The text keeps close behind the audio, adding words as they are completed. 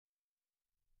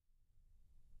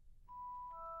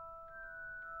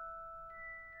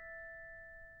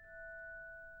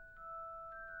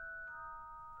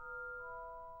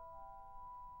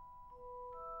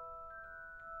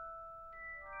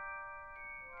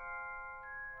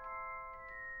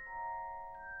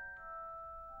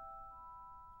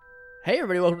Hey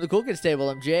everybody, welcome to the Cool Kids Table.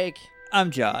 I'm Jake.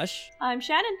 I'm Josh. I'm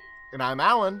Shannon. And I'm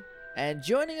Alan. And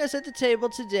joining us at the table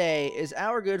today is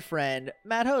our good friend,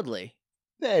 Matt Hoadley.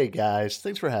 Hey guys,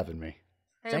 thanks for having me.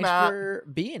 Hey, Thanks Matt. for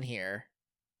being here.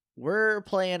 We're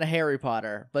playing a Harry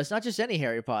Potter, but it's not just any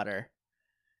Harry Potter.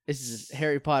 This is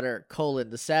Harry Potter,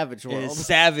 the Savage World. It's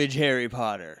Savage Harry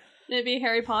Potter. Maybe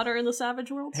Harry Potter in the Savage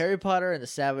World? Harry Potter and the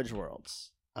Savage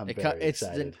Worlds. I'm It very it's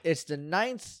excited. it's the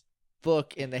 9th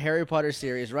book in the Harry Potter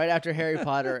series, right after Harry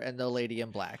Potter and the Lady in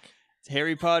Black. It's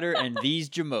Harry Potter and these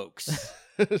jamokes.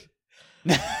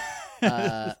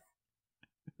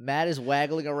 Matt is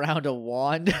waggling around a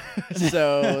wand,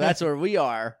 so that's where we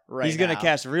are right He's gonna now.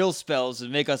 cast real spells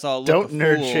and make us all look Don't a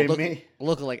nerd fool. shame Look- me.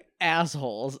 Looking like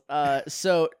assholes.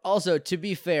 So also to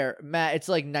be fair, Matt, it's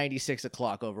like 96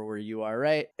 o'clock over where you are,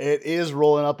 right? It is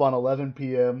rolling up on 11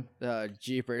 p.m.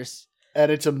 Jeepers. and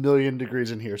it's 1,000,000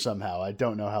 degrees in here somehow. I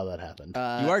don't know how that happened.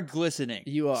 You are glistening.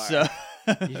 You are. So...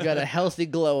 You've got a healthy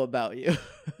glow about you.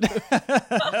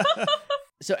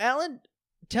 So Alan,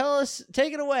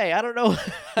 take it away. I don't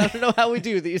know how we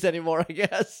do these anymore, I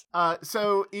guess.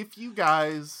 So if you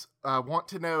guys want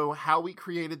to know how we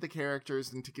created the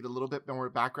characters and to get a little bit more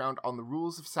background on the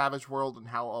rules of Savage World and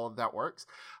how all of that works,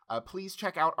 please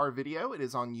check out our video. It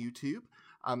is on YouTube.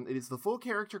 It is the full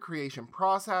character creation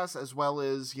process, as well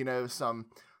as, some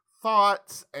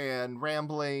thoughts and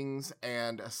ramblings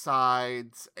and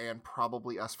asides and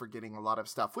probably us forgetting a lot of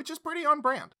stuff, which is pretty on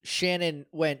brand. Shannon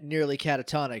went nearly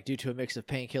catatonic due to a mix of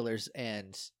painkillers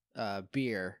and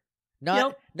beer.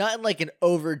 Not in like an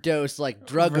overdose, like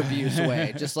drug abuse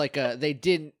way. Just like they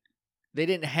didn't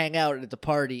hang out at the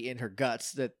party in her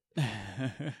guts that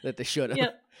they should have.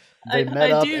 Yep. They met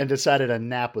up do, and decided a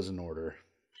nap was in order.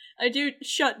 I do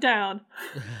shut down.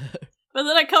 But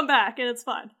then I come back and it's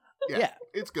fine. Yeah.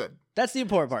 It's good. That's the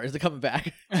important part, is the coming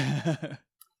back.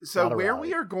 So Not a where rally.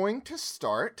 we are going to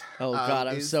start... Oh god,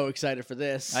 I'm is- so excited for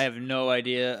this. I have no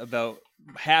idea about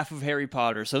half of Harry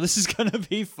Potter, so this is gonna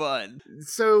be fun.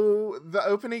 So the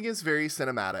opening is very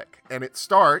cinematic, and it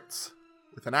starts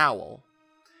with an owl.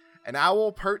 An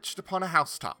owl perched upon a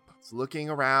housetop. It's looking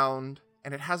around,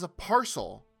 and it has a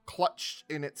parcel clutched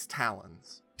in its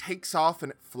talons. Takes off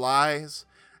and it flies,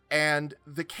 and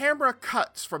the camera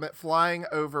cuts from it flying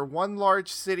over one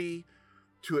large city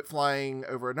to it flying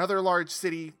over another large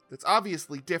city that's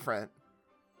obviously different,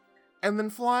 and then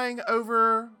flying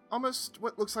over almost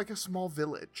what looks like a small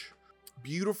village.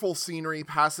 Beautiful scenery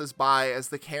passes by as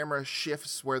the camera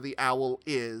shifts where the owl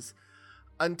is,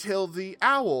 until the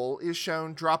owl is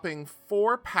shown dropping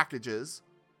 4 packages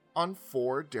on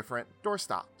 4 different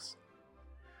doorstops.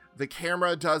 The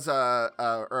camera does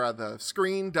the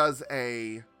screen does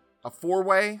a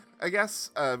 4-way, I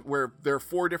guess, where there are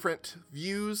 4 different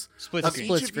views Split of screen.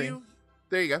 Split each screen. of you.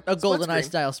 There you go. A Split GoldenEye screen.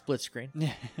 style split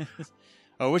screen.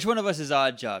 Oh, which one of us is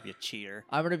Odd Job, you cheater?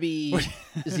 I'm gonna be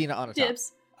Xena on a top.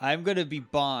 Dibs. I'm gonna be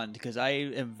Bond, because I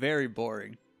am very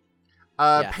boring.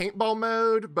 Yeah. Paintball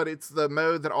mode, but it's the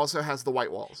mode that also has the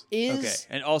white walls. Is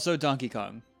Okay, and also Donkey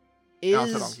Kong. And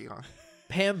also is Donkey Kong.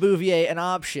 Pam Bouvier an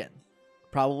option?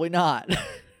 Probably not. I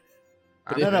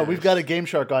No, don't no, know. we've got a Game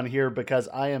Shark on here because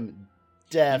I am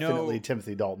definitely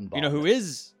Timothy Dalton Bond. You know who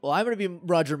is? Well, I'm gonna be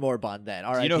Roger Moore Bond then.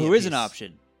 All right. You know who is an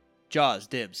option? Jaws,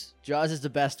 dibs. Jaws is the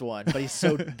best one, but he's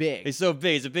so big. He's so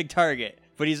big, he's a big target,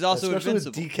 but he's also Especially with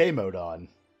invincible. DK mode on.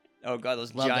 Oh god,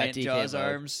 those Love that giant DK Jaws mode.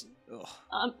 arms.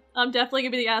 I'm definitely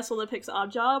gonna be the asshole that picks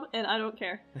Odd Job, and I don't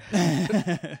care.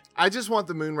 Ugh. I just want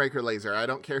the Moonraker laser. I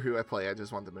don't care who I play. I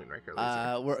just want the Moonraker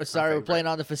laser. We're It's my sorry, we're favorite. playing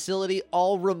on the facility,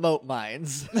 all remote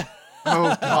mines.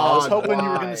 Oh, God, I was hoping you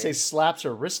were going why? to say slaps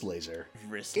or wrist laser.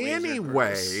 Wrist laser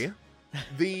gross. Anyway,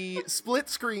 the split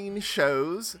screen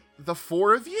shows the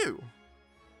 4 of you.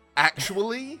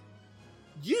 Actually,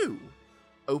 you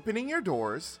opening your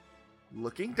doors,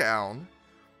 looking down,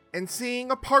 and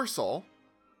seeing a parcel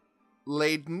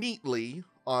laid neatly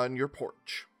on your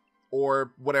porch,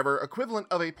 or whatever equivalent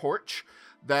of a porch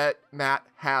that Matt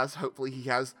has. Hopefully he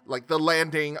has, like, the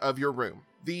landing of your room.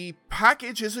 The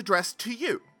package is addressed to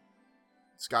you.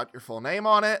 It's got your full name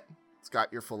on it. It's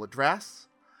got your full address.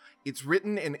 It's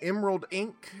written in emerald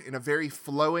ink in a very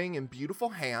flowing and beautiful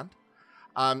hand.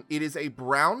 It is a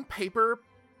brown paper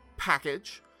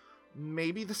package,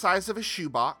 maybe the size of a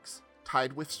shoebox,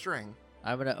 tied with string.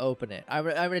 I'm gonna open it. I'm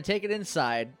gonna take it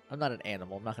inside. I'm not an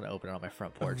animal. I'm not gonna open it on my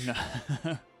front porch.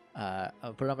 No.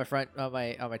 I'll put it on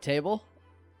my table.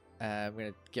 I'm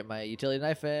gonna get my utility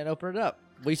knife and open it up.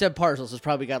 Well, you said parcels, so it's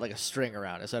probably got like a string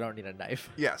around it, so I don't need a knife.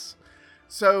 Yes.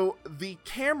 So the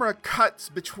camera cuts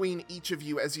between each of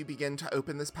you as you begin to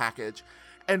open this package,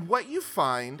 and what you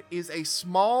find is a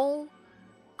small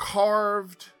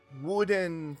carved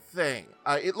wooden thing.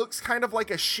 It looks kind of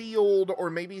like a shield or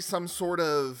maybe some sort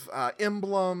of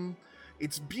emblem.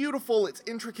 It's beautiful, it's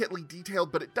intricately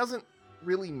detailed, but it doesn't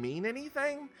really mean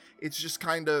anything. It's just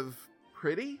kind of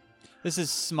pretty. This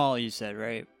is small, you said,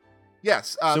 right?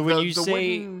 Yes. So when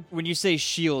wooden... when you say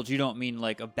shield, you don't mean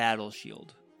like a battle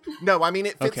shield. No, I mean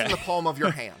it fits Okay. in the palm of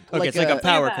your hand. Okay, Like it's like a a-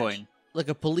 power Like a badge. coin. Like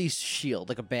a police shield,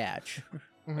 like a badge.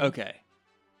 Mhm.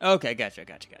 Okay, gotcha.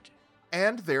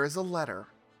 And there is a letter.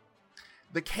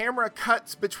 The camera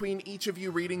cuts between each of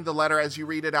you reading the letter as you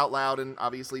read it out loud, and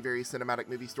obviously very cinematic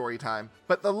movie story time.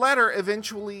 But the letter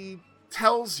eventually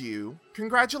tells you,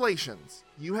 congratulations,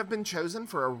 you have been chosen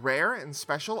for a rare and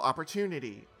special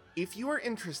opportunity. If you are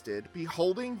interested, be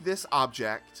holding this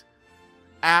object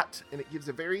at, and it gives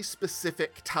a very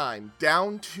specific time,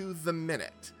 down to the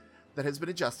minute, that has been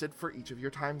adjusted for each of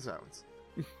your time zones.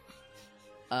 Be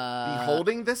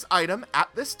holding this item at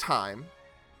this time,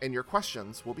 and your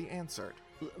questions will be answered.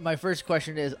 My first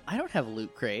question is, I don't have a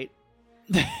loot crate.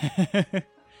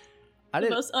 I The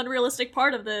didn't. most unrealistic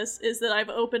part of this is that I've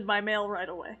opened my mail right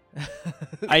away.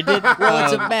 I did. Well,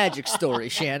 it's a magic story,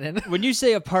 Shannon. When you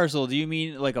say a parcel, do you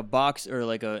mean like a box or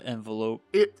like an envelope?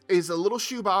 It is a little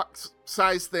shoebox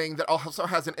size thing that also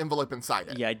has an envelope inside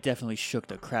it. Yeah, I definitely shook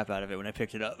the crap out of it when I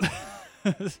picked it up.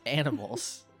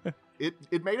 Animals.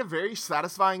 It made a very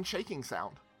satisfying shaking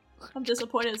sound. I'm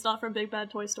disappointed it's not from Big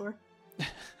Bad Toy Store.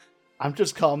 I'm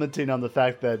just commenting on the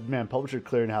fact that, man, Publisher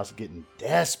Clearinghouse is getting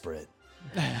desperate.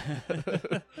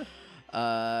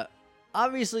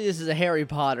 Obviously this is a Harry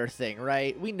Potter thing,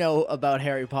 right? We know about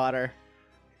Harry Potter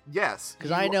Yes.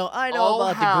 because you I know all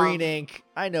about have- the green ink.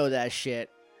 I know that shit.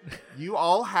 You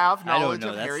all have I don't knowledge know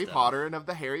of that Harry stuff. Potter and of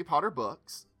the Harry Potter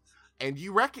books, and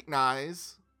you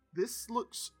recognize this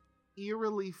looks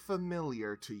eerily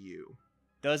familiar to you.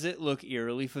 Does it look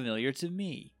eerily familiar to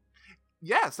me?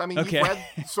 Yes, I mean, Okay. you've read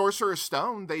Sorcerer's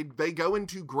Stone. They go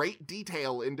into great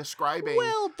detail in describing...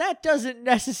 Well, that doesn't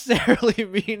necessarily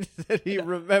mean that he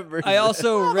remembers. I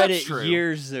also Well, read that's it true.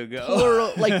 years ago.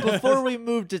 Plural, like before we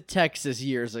moved to Texas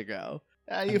years ago.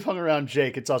 You've hung around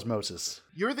Jake. It's osmosis.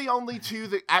 You're the only two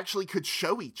that actually could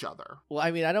show each other. Well,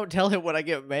 I mean, I don't tell him when I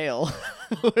get mail.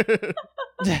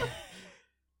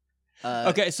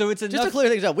 Okay, so it's Just enough. to clear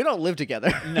things up, we don't live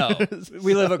together. No,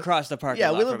 we live across the parking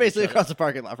Yeah, lot. we live from basically each other. across the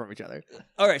parking lot from each other.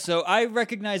 All right, so I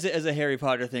recognize it as a Harry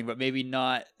Potter thing, but maybe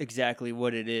not exactly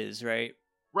what it is, right?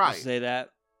 Right. Just say that.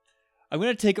 I'm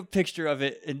gonna take a picture of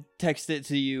it and text it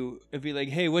to you and be like,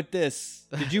 "Hey, what this?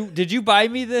 Did you buy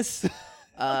me this?"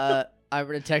 I'm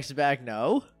gonna text back.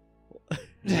 No.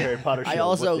 Harry Potter. I shield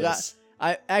also with got. this.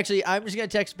 I'm just gonna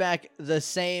text back the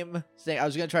same thing. I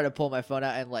was gonna try to pull my phone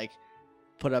out and like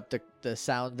put up the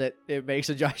sound that it makes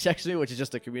when Josh texts me, which is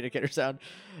just a communicator sound.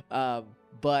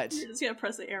 But You're just gonna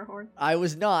press the air horn. I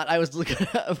was not. I was looking.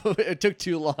 It took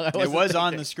too long. It was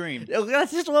on the screen.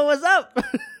 That's just what was up.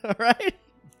 All right.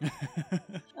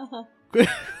 Uh-huh.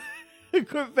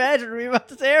 Quit badgering me about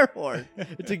this air horn.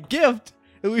 It's a gift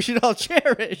that we should all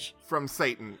cherish. From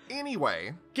Satan.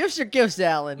 Anyway, Gifts are gifts,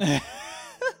 Alan.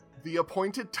 the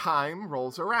appointed time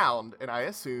rolls around, and I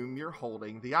assume you're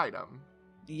holding the item.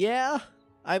 Yeah.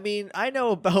 I mean, I know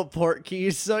about port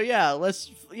keys, so yeah,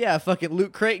 fucking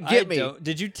loot crate, get me.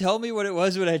 Did you tell me what it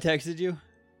was when I texted you?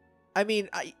 I mean,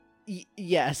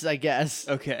 yes, I guess.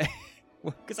 Okay,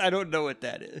 because I don't know what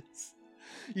that is.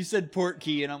 You said port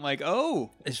key, and I'm like, oh,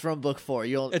 It's from book 4.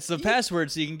 it's the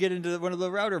password so you can get into one of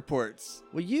the router ports.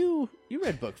 Well, you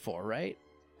read book 4, right?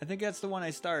 I think that's the one I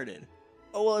started.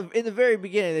 Oh, well, in the very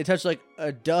beginning, they touch like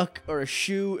a duck or a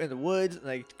shoe in the woods, and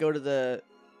they go to the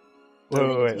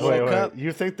World Cup.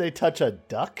 You think they touch a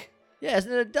duck? Yeah,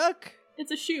 isn't it a duck?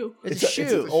 It's a shoe. It's a shoe.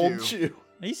 It's an old shoe. shoe.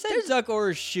 He said duck or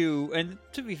a shoe, and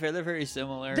to be fair, they're very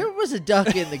similar. There was a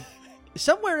duck in the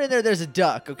somewhere in there. There's a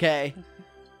duck. Okay.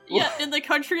 Yeah, in the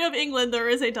country of England, there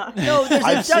is a duck. No, there's a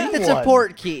I've duck seen that's a one.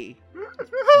 port key.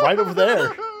 Right over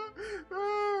there.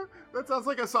 That sounds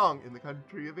like a song. In the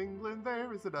country of England,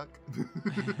 there is a duck.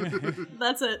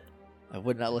 That's it. I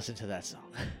would not listen to that song.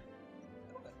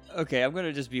 Okay, I'm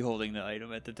gonna just be holding the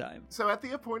item at the time. So at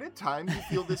the appointed time, you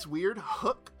feel this weird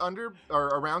hook under or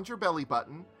around your belly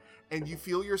button, and you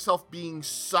feel yourself being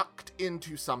sucked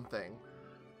into something.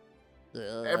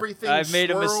 Everything I've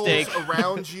made a swirls mistake.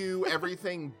 around you,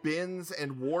 everything bends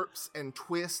and warps and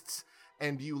twists,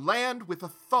 and you land with a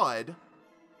thud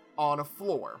on a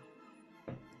floor.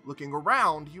 Looking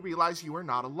around, you realize you are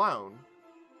not alone.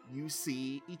 You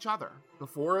see each other. The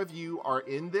four of you are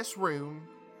in this room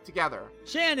together.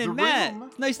 Shannon, The Matt,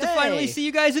 room- nice to Hey. finally see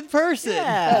you guys in person.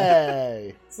 Yeah.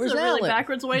 Hey. This Where's is a really Alan?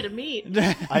 backwards way to meet.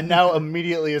 I now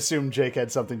immediately assume Jake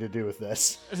had something to do with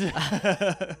this.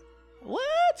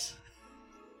 What? What?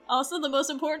 Also, the most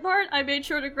important part, I made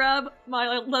sure to grab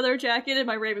my leather jacket and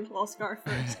my Ravenclaw scarf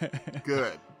first.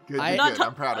 Good. I'm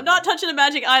I'm proud of I'm you. not touching a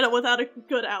magic item without a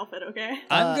good outfit, okay?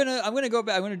 I'm gonna go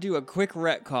back. I'm gonna do a quick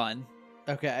retcon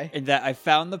Okay. in that I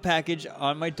found the package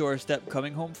on my doorstep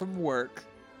coming home from work,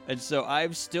 and so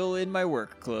I'm still in my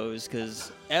work clothes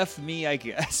because F me, I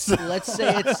guess. Let's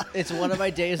say it's one of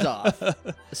my days off.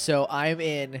 So I'm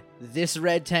in this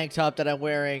red tank top that I'm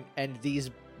wearing and these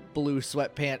blue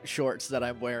sweatpant shorts that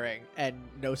I'm wearing and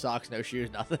no socks, no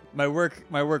shoes, nothing. My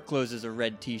work clothes is a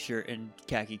red T-shirt and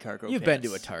khaki cargo You've pants.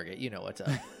 been to a Target. You know what's up.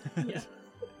 Yeah.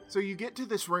 So you get to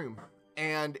this room,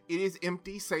 and it is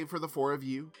empty save for the four of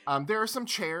you. There are some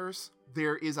chairs.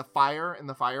 There is a fire in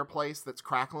the fireplace that's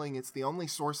crackling. It's the only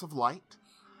source of light.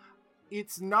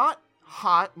 It's not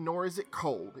hot, nor is it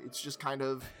cold. It's just kind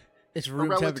of It's a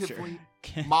room temperature.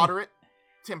 relatively moderate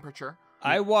temperature.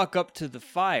 I walk up to the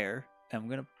fire and I'm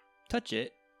gonna touch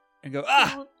it and go,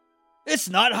 ah, it's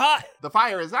not hot. The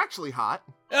fire is actually hot.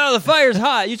 Oh, the fire's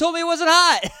hot. You told me it wasn't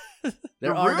hot. There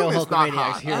The are no room is not Hulkamaniacs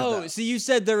hot. here. Oh, though. so you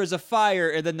said there was a fire,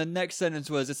 and then the next sentence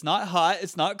was, it's not hot,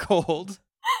 it's not cold.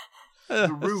 The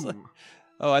room.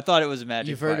 Oh, I thought it was a magic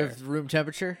You've heard fire. of room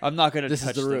temperature? I'm not going to This is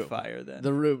touch the the room. fire then.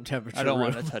 The room temperature. I don't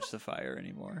room. want to touch the fire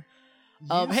anymore.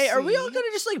 You Hey, are we all see- gonna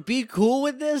just like be cool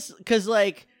with this? Cause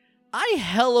like, I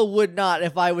hella would not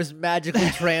if I was magically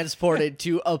transported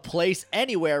to a place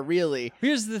anywhere, really.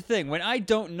 Here's the thing. When I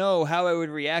don't know how I would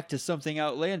react to something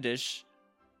outlandish,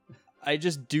 I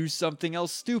just do something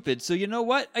else stupid. So you know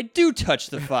what? I do touch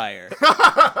the fire.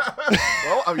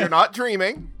 Well, you're not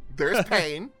dreaming. There's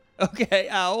pain. Okay,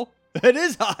 ow. It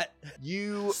is hot.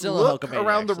 You Still a look Hulkamaniac,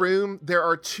 around the so- room. There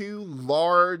are two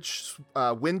large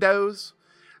windows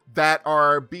that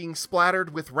are being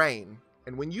splattered with rain.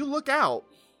 And when you look out,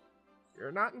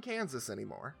 you're not in Kansas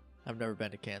anymore. I've never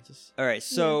been to Kansas. All right,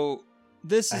 so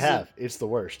this I is have. It's the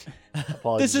worst.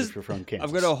 Apologies This is- if you're from Kansas.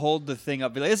 I'm going to hold the thing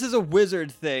up. Be like, this is a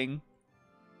wizard thing.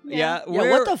 Yeah, Yeah,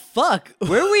 what the fuck?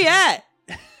 Where are we at?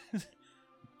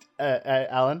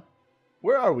 Alan,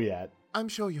 where are we at? I'm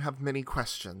sure you have many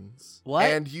questions. What?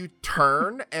 And you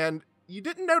turn, and you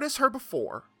didn't notice her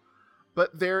before,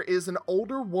 but there is an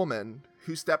older woman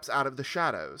who steps out of the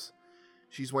shadows.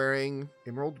 She's wearing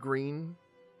emerald green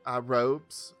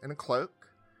robes and a cloak.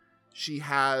 She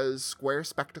has square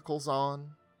spectacles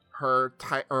on. Her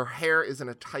hair is in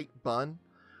a tight bun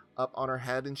up on her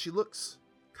head, and she looks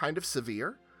kind of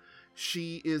severe.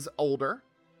 She is older,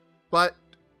 but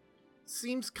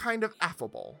seems kind of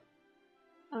affable.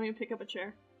 I'm gonna pick up a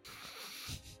chair.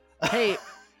 Hey,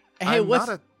 I'm what's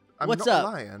not up? a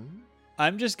lion.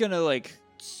 I'm just going to like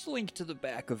slink to the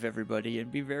back of everybody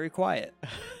and be very quiet.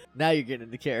 Now you're getting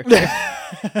into character.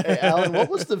 Hey, Alan, what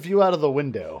was the view out of the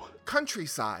window?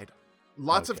 Countryside.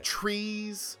 Lots of Okay.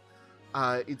 trees.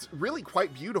 It's really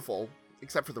quite beautiful,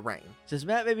 except for the rain. Does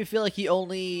Matt make me feel like he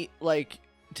only like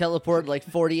teleported like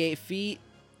 48 feet?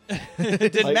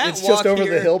 Did Like, Matt it's walk just over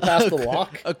here? the hill past the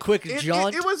lock. A quick It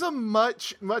jaunt. was a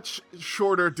much, much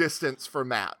shorter distance for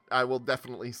Matt. I will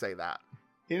definitely say that.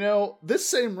 You know, this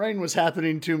same rain was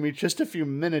happening to me just a few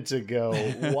minutes ago.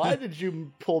 Why did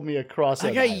you pull me across I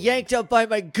that got island? yanked up by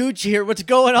my Gucci here. What's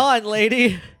going on,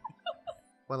 lady?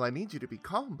 Well, I need you to be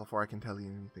calm before I can tell you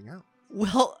anything else.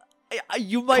 Well,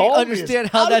 you might Calm is understand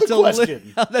how out of that's the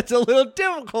question. how that's a little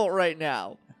difficult right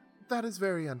now. That is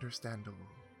very understandable.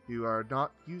 You are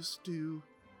not used to,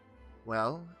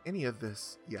 well, any of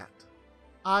this yet.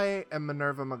 I am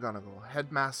Minerva McGonagall,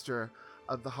 headmaster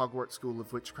of the Hogwarts School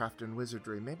of Witchcraft and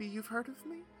Wizardry. Maybe you've heard of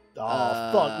me?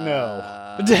 Oh, fuck no.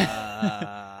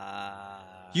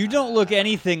 You don't look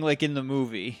anything like in the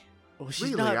movie. Well,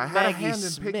 she's Really, not I had Maggie a hand in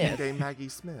Smith. picking Dame Maggie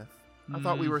Smith. I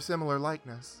thought we Mm. were similar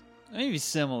likeness. Maybe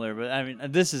similar, but I mean,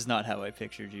 this is not how I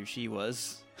pictured you. She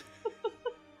was.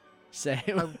 Same.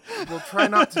 I will try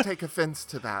not to take offense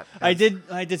to that. I as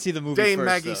did see the movie Dame first,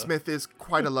 Maggie though. Smith is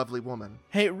quite a lovely woman.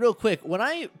 Hey, real quick, when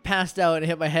I passed out and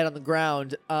hit my head on the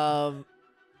ground,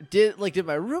 did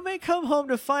my roommate come home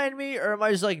to find me, or am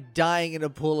I just like dying in a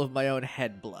pool of my own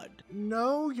head blood?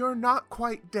 No, you're not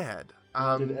quite dead.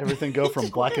 Did everything go from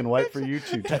black and white for you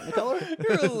to Technicolor?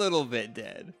 You're a little bit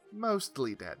dead.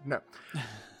 Mostly dead. No.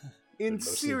 In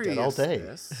mostly dead all day.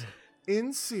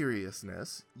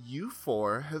 seriousness, you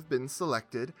four have been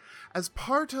selected as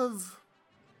part of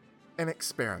an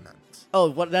experiment. Oh,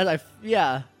 what that?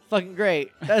 Yeah, fucking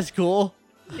great. That's cool.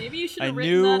 Maybe you should I have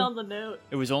written knew- that on the note.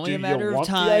 It was only Do a matter you of want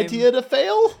time. the idea to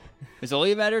fail? It was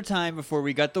only a matter of time before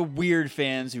we got the weird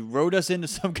fans who wrote us into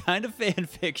some kind of fan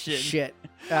fiction. Shit.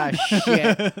 Ah,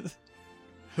 shit.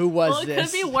 Who was Well, it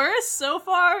this? could be worse. So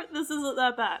far, this isn't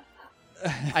that bad.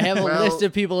 I have a Well- list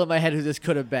of people in my head who this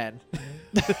could have been.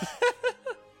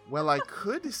 Well, I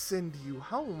could send you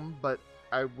home, but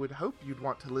I would hope you'd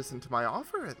want to listen to my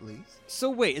offer at least. So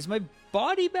wait, is my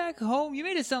body back home? You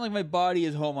made it sound like my body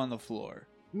is home on the floor.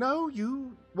 No,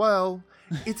 well,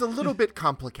 it's a little bit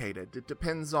complicated. It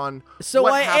depends on So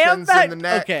what I am happens back. in the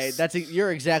next. Okay,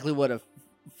 you're exactly what a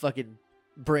fucking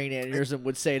brain aneurysm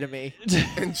would say to me.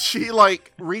 And she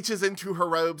like reaches into her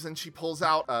robes and she pulls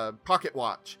out a pocket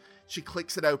watch. She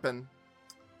clicks it open.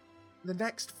 The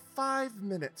next 5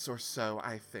 minutes or so,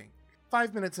 I think.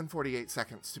 5 minutes and 48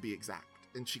 seconds to be exact.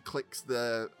 And she clicks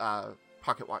the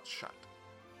pocket watch shut.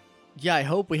 Yeah, I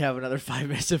hope we have another 5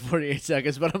 minutes and 48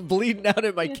 seconds, but I'm bleeding out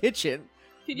in my kitchen.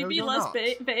 Could you No, be you're less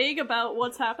not. vague about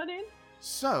what's happening?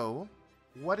 So,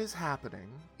 what is happening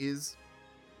is,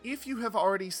 if you have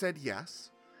already said yes,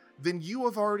 then you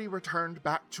have already returned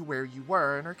back to where you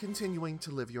were and are continuing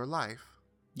to live your life.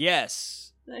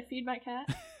 Yes. Did I feed my cat?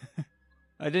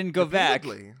 I didn't go back.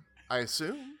 Repeatedly, I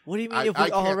assume. What do you mean I if we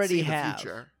can't already see the have?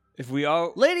 future. If we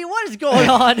all Lady, what is going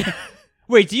on?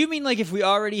 Wait, do you mean like if we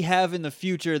already have in the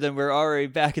future, then we're already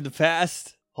back in the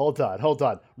past? Hold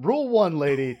on. Rule 1,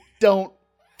 lady, don't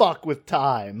fuck with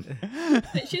time.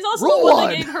 She's also Rule the one one.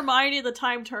 that gave Hermione the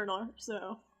time turner,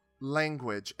 so.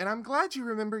 Language, and I'm glad you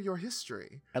remember your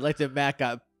history. I like that Matt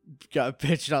got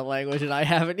pitched on language and I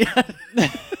haven't yet.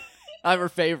 I'm her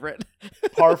favorite.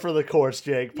 Par for the course,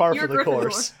 Jake. Par You're for the Gryffindor.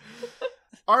 course.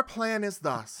 Our plan is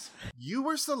thus. You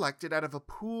were selected out of a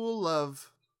pool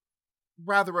of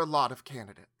rather a lot of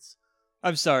candidates.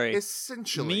 I'm sorry.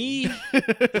 Essentially. Me?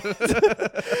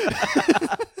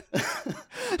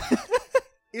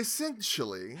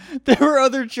 Essentially. There were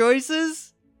other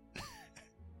choices?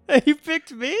 And you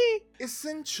picked me?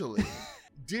 Essentially.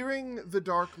 During the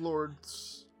Dark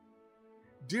Lord's...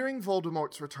 During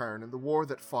Voldemort's return and the war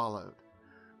that followed,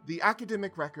 the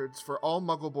academic records for all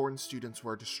Muggle-born students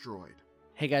were destroyed.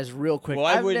 Hey guys, real quick. Well,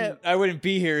 I wouldn't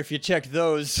be here if you checked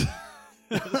those.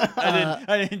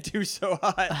 I didn't do so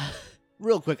hot.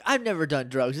 Real quick, I've never done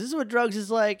drugs. This is what drugs is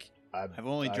like. I've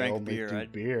only I drank only beer. do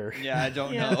beer. Yeah, I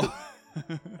don't Yeah.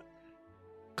 know.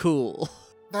 Cool.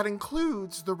 That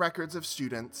includes the records of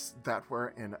students that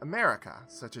were in America,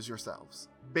 such as yourselves.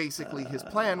 Basically, his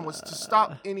plan was to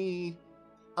stop any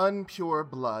unpure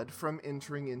blood from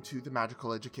entering into the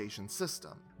magical education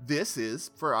system. This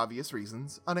is, for obvious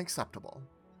reasons, unacceptable,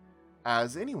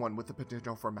 as anyone with the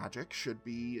potential for magic should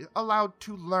be allowed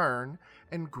to learn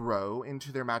and grow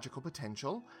into their magical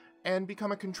potential and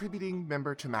become a contributing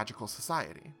member to magical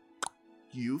society.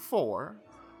 You four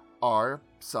are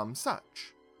some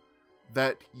such.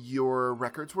 That your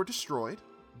records were destroyed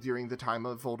during the time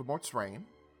of Voldemort's reign.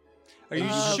 Are you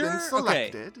You've sure? been Okay.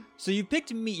 selected. So you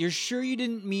picked me. You're sure you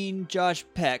didn't mean Josh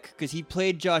Peck because he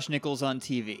played Josh Nichols on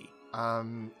TV?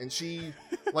 And she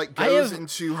like I goes have-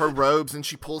 into her robes and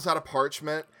she pulls out a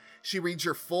parchment. She reads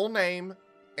your full name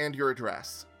and your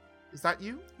address. Is that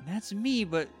you? That's me,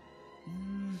 but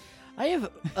I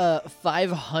have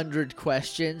 500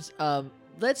 questions.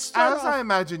 Let's start As off. I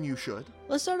imagine you should.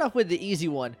 Let's start off with the easy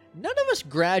one. None of us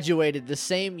graduated the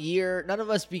same year. None of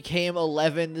us became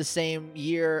 11 the same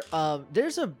year.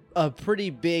 There's a pretty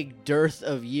big dearth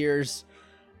of years.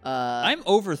 I'm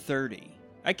over 30.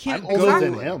 I can't I'm older go.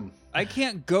 than him. I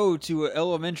can't go to an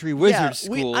elementary wizard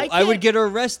school. I I would can't- get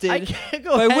arrested. I can't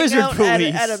go by hang wizard out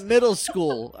police. at a middle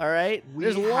school. All right,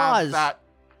 there's laws.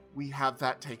 We have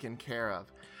that taken care of.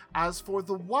 As for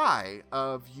the why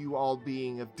of you all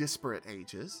being of disparate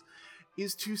ages,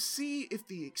 is to see if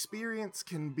the experience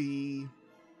can be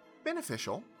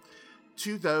beneficial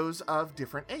to those of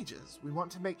different ages. We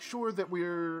want to make sure that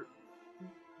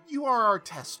you are our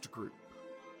test group.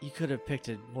 You could have picked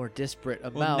a more disparate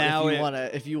Well, amount now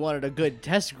if you wanted a good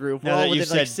test group. We're now all that you within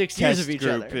said like 6 years test of each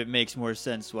group, other. it makes more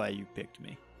sense why you picked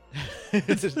me.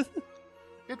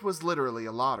 It was literally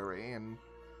a lottery, and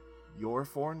your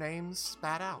four names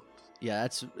spat out. Yeah,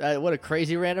 that's what a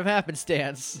crazy random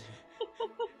happenstance.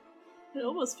 It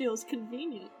almost feels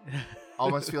convenient.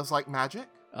 Almost feels like magic.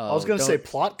 I was going to say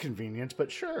plot convenience,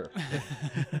 but sure.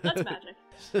 That's magic.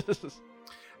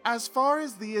 As far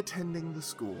as the attending the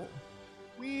school,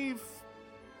 we've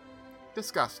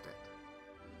discussed it.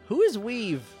 Who is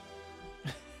Weave?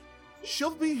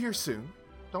 She'll be here soon.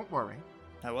 Don't worry.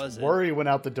 I wasn't. Worry went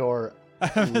out the door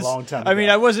a long time I mean,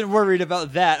 ago. I wasn't worried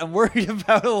about that. I'm worried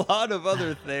about a lot of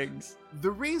other things. The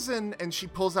reason, and she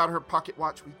pulls out her pocket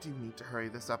watch, we do need to hurry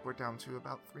this up. We're down to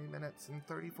about 3 minutes and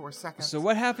 34 seconds. So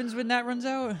what happens when that runs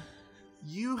out?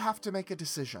 You have to make a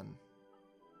decision.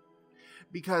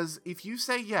 Because if you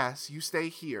say yes, you stay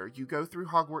here. You go through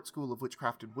Hogwarts School of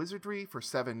Witchcraft and Wizardry for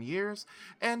 7 years,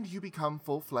 and you become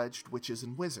full-fledged witches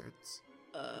and wizards.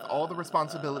 with all the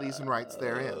responsibilities and rights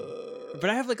therein. But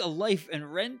I have like a life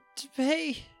and rent to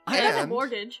pay. I have a And-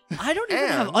 mortgage. I don't even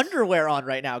have And- underwear on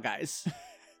right now, guys.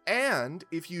 And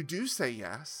if you do say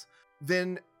yes,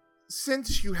 then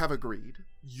since you have agreed,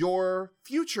 your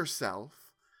future self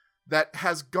that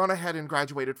has gone ahead and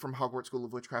graduated from Hogwarts School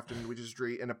of Witchcraft and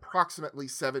Wizardry in approximately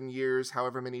 7 years,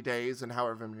 however many days and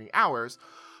however many hours,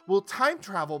 will time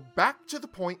travel back to the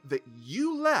point that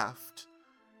you left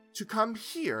to come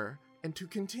here and to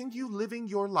continue living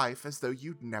your life as though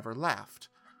you'd never left,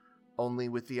 only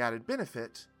with the added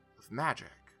benefit of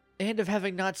magic. And of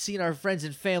having not seen our friends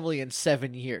and family in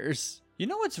 7 years. You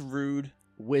know what's rude?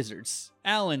 Wizards.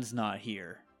 Alan's not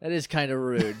here. That is kind of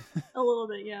rude. A little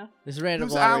bit, yeah. This random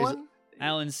Who's lottery Alan?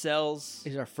 Alan Sells.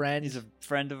 is our friend. He's a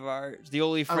friend of ours. The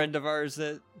only friend of ours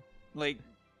that, like,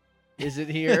 Isn't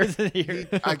here. isn't here.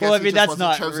 I guess Well, I he mean, just that's wasn't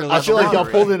not chosen really. by I feel the like y'all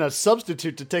lottery. pulled in a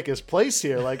substitute to take his place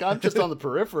here. Like, I'm just on the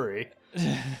periphery.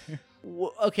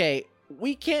 Okay,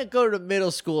 we can't go to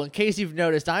middle school. In case you've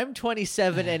noticed, I'm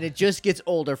 27 and it just gets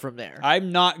older from there.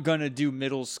 I'm not gonna do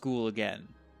middle school again.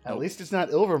 At least it's not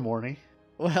Ilvermorny.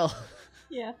 Well,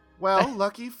 Yeah. Well,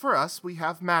 lucky for us, we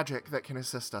have magic that can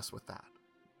assist us with that.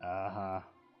 Uh-huh.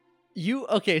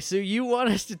 so you want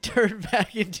us to turn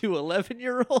back into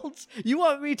 11-year-olds? You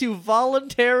want me to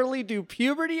voluntarily do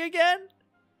puberty again?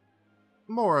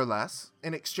 More or less,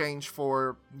 in exchange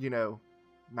for,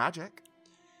 magic.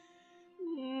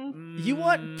 Mm. You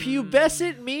want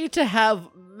pubescent me to have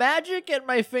magic at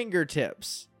my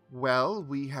fingertips? Well,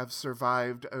 we have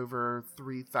survived over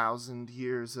 3,000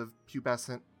 years of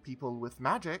pubescent people with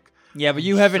magic. Yeah, but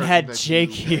you I'm haven't certain had that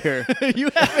Jake you- here. You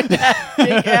haven't had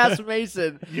big ass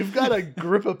Mason. You've got a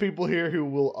group of people here who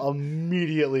will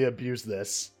immediately abuse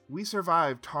this. We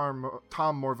survived Tom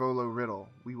Morvolo Riddle.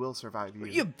 We will survive you.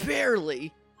 You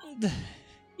barely.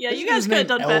 Yeah, Isn't you guys his could have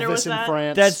name done better Elvis with in that.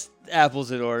 France? That's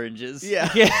apples and oranges.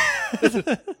 Yeah. Do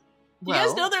you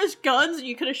guys know there's guns and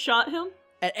you could have shot him?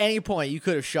 At any point, you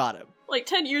could have shot him. Like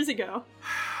 10 years ago.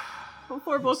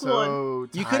 Before I'm book one. so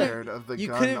You could've- tired of the You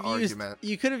gun could have used. argument.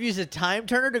 You could have used a time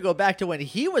turner to go back to when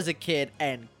he was a kid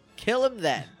and kill him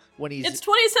then. When he's It's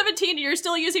 2017 and you're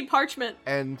still using parchment.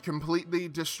 And completely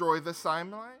destroy the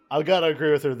timeline? I gotta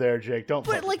agree with her there, Jake. Don't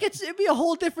but fuck like it'd be a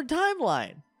whole different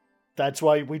timeline. That's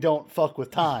why we don't fuck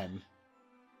with time.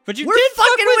 But you We're did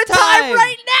fucking fuck with time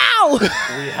right now.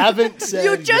 We haven't said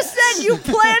You just yes. said you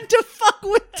plan to fuck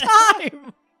with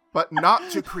time. But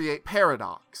not to create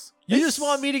paradox. You just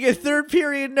want me to get third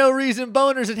period no reason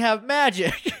boners and have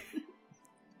magic.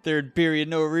 Third period,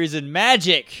 no reason,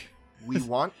 magic. We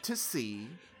want to see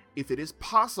if it is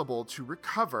possible to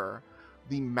recover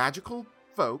the magical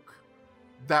folk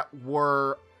that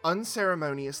were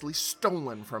unceremoniously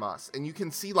stolen from us. And you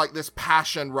can see like this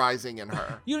passion rising in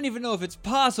her. You don't even know if it's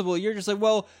possible. You're just like,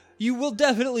 well, you will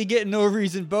definitely get no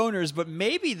reason boners, but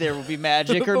maybe there will be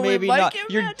magic or But we maybe might not. get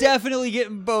You're magic. definitely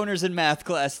getting boners in math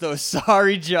class, though.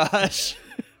 Sorry, Josh.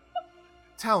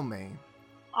 Tell me,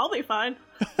 I'll be fine.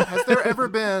 has there ever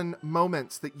been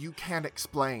moments that you can't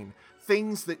explain?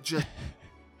 Things that just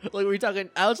Like, are we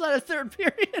talking outside of third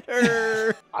period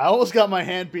or? I almost got my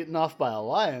hand beaten off by a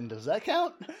lion. Does that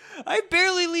count? I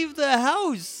barely leave the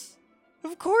house.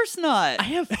 Of course not. I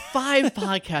have 5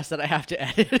 podcasts that I have to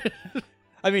edit.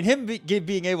 I mean, him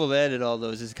being able to edit all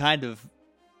those is kind of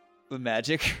a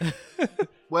magic.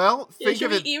 well, Yeah, think should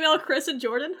of we it. email Chris and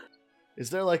Jordan?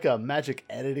 Is there like a magic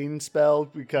editing spell?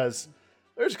 Because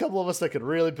there's a couple of us that could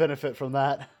really benefit from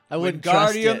that. I wouldn't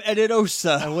trust Wingardium it.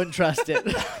 Editosa. I wouldn't trust it.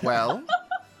 Well,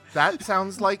 that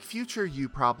sounds like future you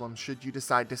problems should you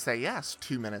decide to say yes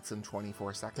 2 minutes and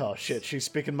 24 seconds. Oh shit, she's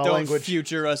speaking my Don't language.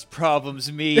 future us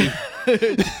problems me.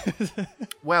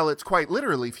 Well, it's quite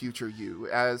literally future you,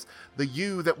 as the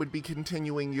you that would be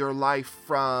continuing your life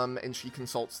from, and she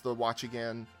consults the watch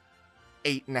again,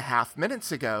 8.5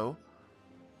 minutes ago,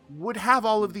 would have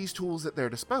all of these tools at their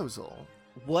disposal.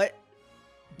 What?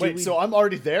 Wait, so I'm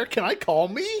already there? Can I call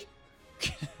me?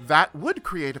 That would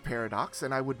create a paradox,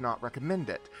 and I would not recommend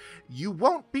it. You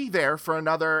won't be there for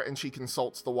another, and she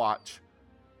consults the watch,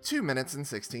 2 minutes and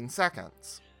 16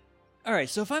 seconds. All right,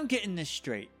 so if I'm getting this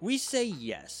straight, we say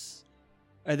yes,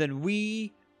 and then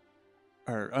we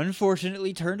are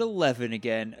unfortunately turned 11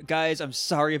 again. Guys, I'm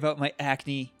sorry about my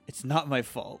acne. It's not my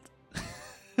fault.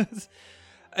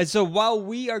 And so while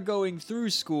we are going through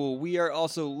school, we are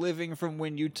also living from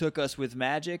when you took us with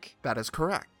magic. That is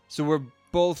correct. So we're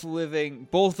both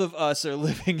of us are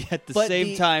living at the But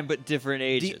same time but different The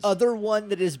ages. other one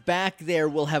that is back there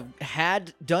will have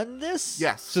had done this?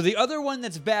 Yes. So the other one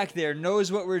that's back there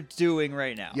knows what we're doing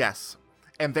right now. Yes.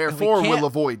 And therefore can't- will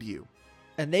avoid you.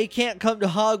 And they can't come to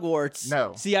Hogwarts.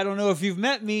 No. See, I don't know if you've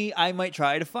met me. I might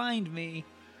try to find me.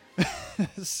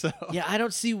 So Yeah, I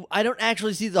don't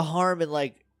actually see the harm in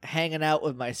like hanging out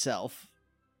with myself.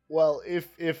 Well,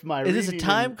 if my Is this a reading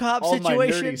time and cop all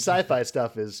situation? my nerdy sci-fi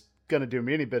stuff is gonna do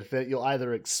me any benefit, you'll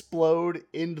either explode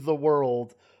into the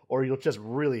world or you'll just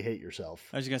really hate yourself.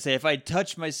 I was gonna say, if I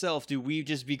touch myself, do we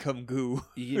just become goo?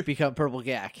 You become purple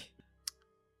gack.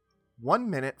 1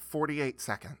 minute, 48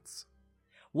 seconds.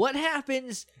 What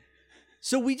happens?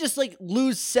 So we just like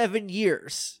lose 7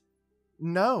 years.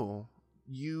 No.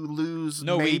 You lose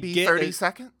No, we maybe get 30 it.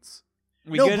 seconds.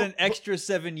 We No, get but- an extra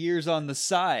 7 years on the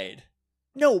side.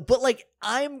 No, but like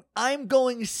I'm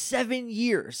going 7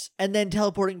 years and then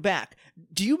teleporting back.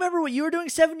 Do you remember what you were doing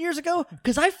 7 years ago?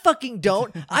 Because I fucking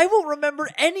don't. I won't remember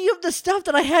any of the stuff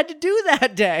that I had to do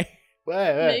that day.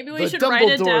 Maybe we the should write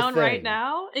it Dumbledore down right thing.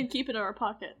 now and keep it in our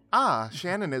pocket.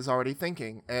 Shannon is already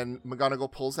thinking, and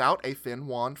McGonagall pulls out a thin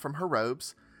wand from her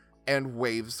robes and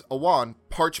waves a wand.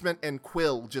 Parchment and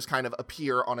quill just kind of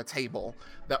appear on a table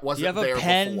that wasn't have a there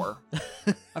pen? before.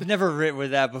 I've never written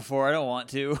with that before. I don't want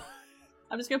to.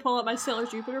 I'm just gonna pull out my Sailor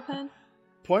Jupiter pen.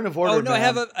 Point of order. Oh no,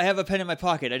 ma'am. I have a pen in my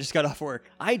pocket. I just got off work.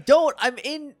 I don't. I'm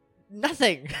in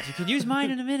nothing. You can use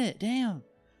mine in a minute. Damn.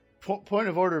 Point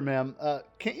of order, ma'am.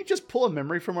 Can't you just pull a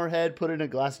memory from our head, put it in a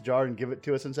glass jar, and give it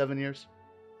to us in 7 years?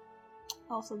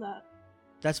 Also that.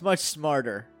 That's much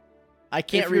smarter. I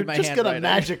can't if read you're my just gonna handwriting.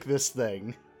 magic this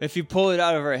thing. If you pull it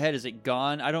out of our head, is it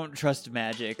gone? I don't trust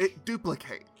magic. It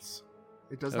duplicates.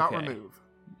 It does not Okay. remove.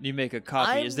 You make a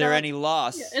copy. I'm Is there not- any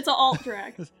loss? Yeah, it's an alt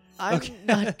drag. I'm Okay.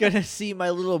 not gonna see my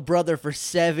little brother for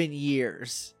 7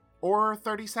 years. Or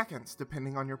 30 seconds,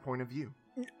 depending on your point of view.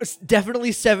 It's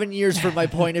definitely 7 years from my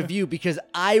point of view because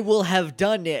I will have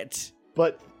done it.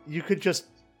 But you could just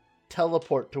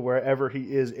teleport to wherever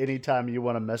he is anytime you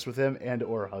want to mess with him and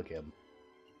or hug him.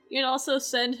 You can also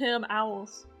send him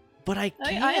owls. But I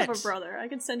can't. I have a brother. I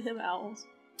can send him owls.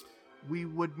 We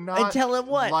would not And tell him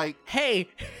what? like Hey,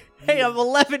 I'm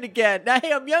 11 again. Now,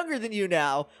 hey, I'm younger than you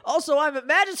now. Also, I'm at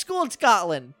magic school in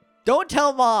Scotland. Don't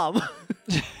tell mom.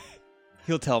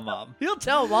 He'll tell mom. He'll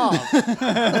tell mom.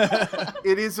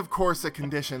 It is, of course, a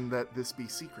condition that this be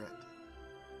secret.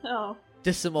 Oh.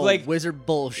 Just some old Like- wizard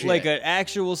bullshit. Like an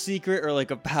actual secret or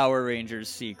like a Power Rangers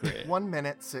secret? 1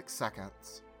 minute, 6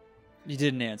 seconds. You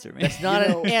didn't answer me. That's not You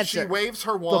know, an She answer. waves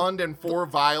her wand and 4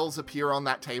 vials appear on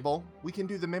that table. We can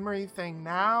do the memory thing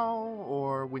now,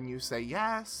 or when you say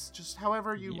yes, just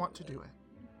however you want to do it.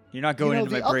 You're not going you know,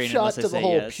 into the my brain upshot unless I to the say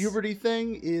whole yes. puberty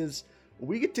thing is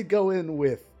we get to go in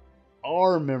with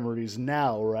our memories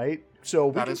now, right? So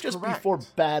we That can is just correct. be 4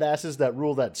 badasses that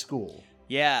rule that school.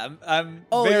 Yeah, I'm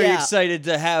Oh, very yeah. excited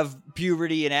to have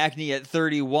puberty and acne at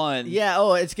 31. Yeah,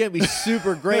 oh, it's going to be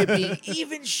super great being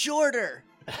even shorter.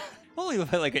 Only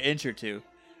by like an inch or two.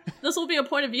 This will be a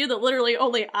point of view that literally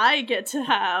only I get to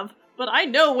have, but I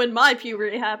know when my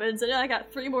puberty happens, and I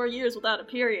got 3 more years without a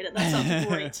period, and that sounds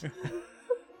great.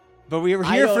 But we were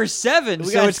I here don't- for 7, We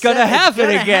so got it's gonna 7, happen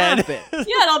gonna again. happen.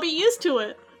 Yeah, and I'll be used to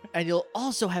it. And you'll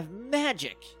also have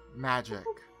magic. Magic.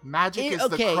 Magic is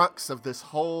okay. the crux of this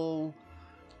whole...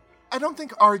 I don't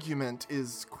think argument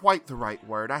is quite the right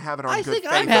word. I have it on I good think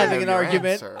faith. I'm I having know an your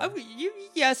argument. answer.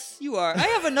 Yes, you are. I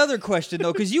have another question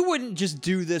though, because you wouldn't just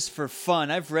do this for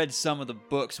fun. I've read some of the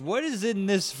books. What is in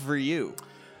this for you?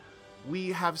 We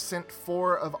have sent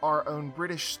 4 of our own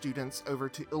British students over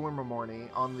to Ilvermorny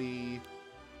on the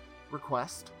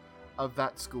request of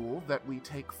that school that we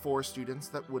take 4 students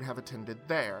that would have attended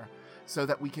there so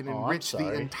that we can Oh, I'm enrich the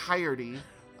sorry. entirety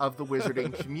of the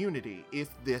wizarding community. If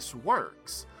this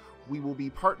works, we will be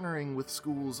partnering with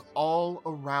schools all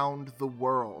around the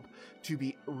world to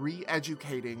be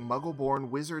re-educating muggle-born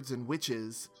wizards and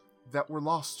witches that were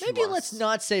lost to Maybe us. let's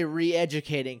not say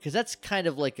re-educating, because that's kind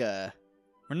of like a...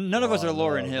 None of us are One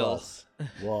Lauren of Hill. us.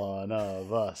 One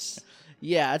of us.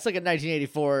 Yeah, it's like a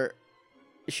 1984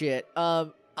 shit.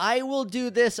 I will do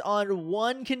this on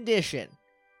one condition,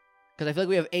 because I feel like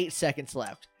we have 8 seconds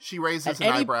left. She raises At an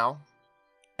any- eyebrow.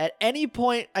 At any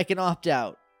point, I can opt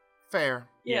out. Fair.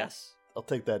 Yeah. Yes. I'll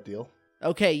take that deal.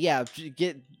 Okay, yeah,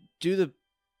 do the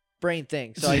brain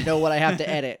thing, so I know what I have to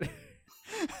edit.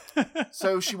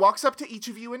 So she walks up to each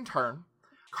of you in turn.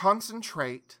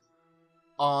 Concentrate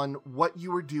on what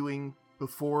you were doing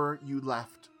before you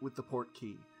left with the port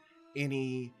key.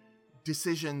 Any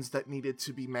decisions that needed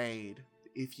to be made.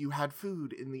 If you had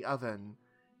food in the oven.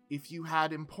 If you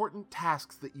had important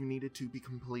tasks that you needed to be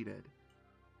completed.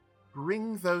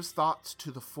 Bring those thoughts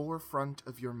to the forefront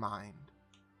of your mind.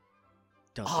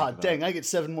 Don't Ah, think about dang, it. I get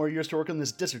 7 more years to work on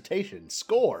this dissertation.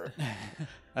 Score.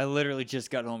 I literally just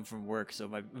got home from work, so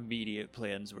my immediate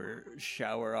plans were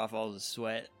shower off all the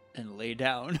sweat and lay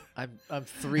down. I'm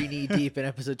 3 knee deep in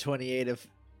episode 28 of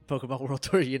Pokemon World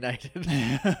Tour United.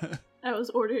 I was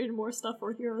ordering more stuff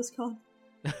for Heroes Con.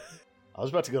 I was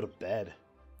about to go to bed.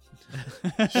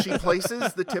 She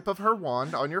places the tip of her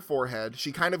wand on your forehead.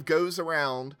 She kind of goes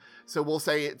around. So we'll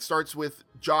say it starts with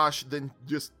Josh, then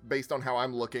just based on how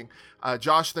I'm looking,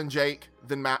 Josh, then Jake,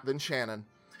 then Matt, then Shannon.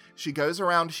 She goes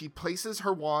around. She places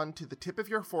her wand to the tip of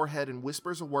your forehead and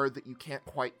whispers a word that you can't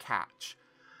quite catch.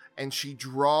 And she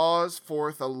draws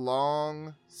forth a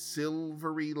long,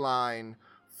 silvery line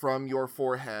from your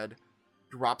forehead,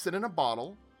 drops it in a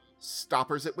bottle,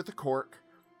 stoppers it with a cork,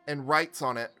 and writes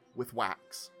on it with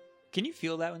wax. Can you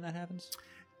feel that when that happens?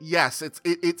 Yes, it's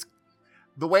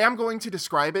the way I'm going to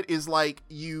describe it is like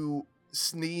you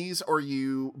sneeze or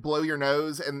you blow your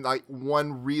nose and like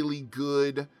one really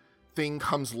good thing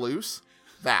comes loose.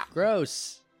 That.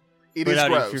 Gross. It But is out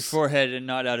gross. of your forehead and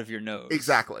not out of your nose.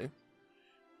 Exactly.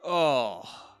 Oh.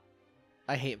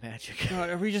 I hate magic. God,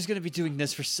 are we just going to be doing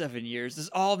this for 7 years? Does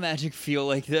all magic feel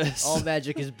like this? All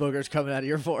magic is boogers coming out of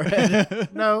your forehead.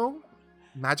 No.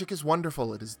 Magic is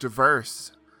wonderful. It is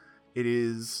diverse. It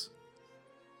is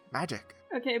magic.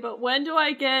 Okay, but when do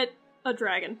I get a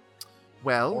dragon?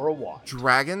 Well, Or a wand.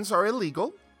 dragons are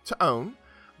illegal to own.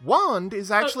 Wand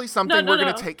is actually something no, we're going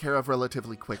no. to take care of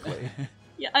relatively quickly.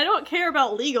 Yeah, I don't care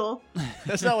about legal.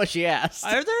 That's not what she asked.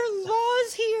 Are there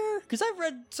laws here? Because I've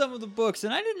read some of the books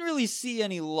and I didn't really see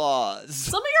any laws.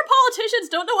 Some of your politicians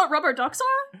don't know what rubber ducks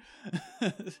are?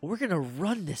 We're gonna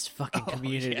run this fucking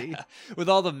community. Yeah. With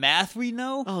all the math we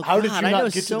know? Oh How God, did you I know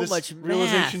not get so to this much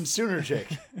realization math. sooner,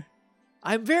 Jake?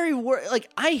 I'm very worried.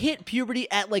 Like I hit puberty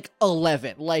at like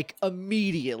 11, like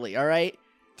immediately. All right,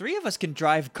 3 of us can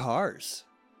drive cars.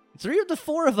 3 of the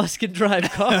 4 of us can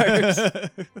drive cars.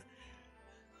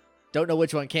 Don't know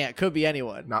which one can't. Could be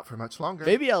anyone. Not for much longer.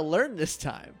 Maybe I'll learn this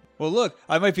time. Well, look,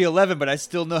 I might be 11, but I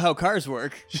still know how cars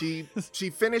work. She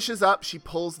finishes up, she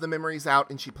pulls the memories out,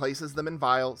 and she places them in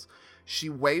vials. She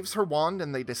waves her wand,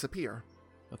 and they disappear.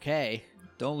 Okay,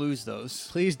 Don't lose those.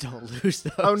 please don't lose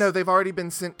those. Oh no, they've already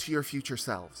been sent to your future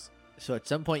selves. So at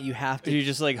some point you have to. You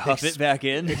just like huff Ex- it back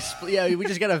in. Yeah, we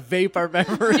just gotta vape our Dude,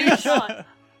 memories. shot.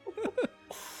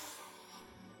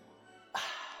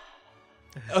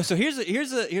 Oh, so here's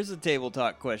a table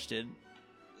talk question.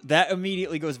 That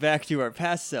immediately goes back to our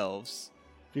past selves.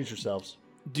 Future selves.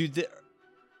 Do the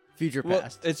Future well,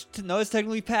 past. it's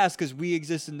technically past because we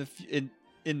exist in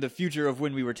the future of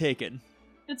when we were taken.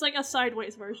 It's like a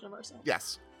sideways version of ourselves.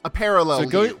 Yes. A parallel So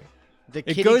go- you. The It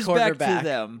kitty goes corner back to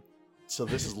them. So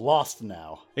this is lost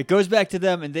now. It goes back to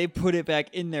them, and they put it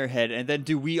back in their head. And then,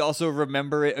 do we also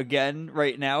remember it again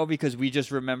right now because we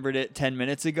just remembered it 10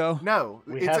 minutes ago? No,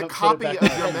 We it's a haven't put it copy back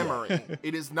of in your the memory.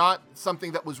 It is not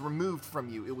something that was removed from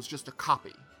you. It was just a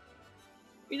copy.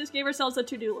 We just gave ourselves a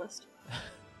to-do list.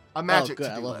 A magic Oh,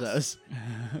 good. I to-do love list.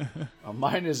 those.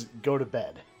 Mine is go to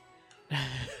bed.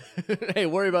 Hey,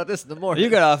 worry about this in the morning. You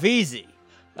got off easy.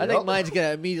 I think Yep. mine's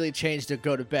gonna immediately change to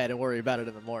go to bed and worry about it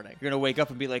in the morning. You're gonna wake up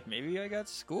and be like, maybe I got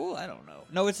school. I don't know.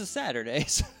 No, it's a Saturday,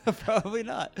 so probably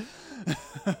not.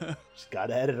 Just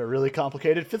gotta edit a really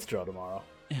complicated 5th draw tomorrow.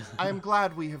 I am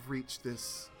glad we have reached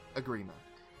this agreement.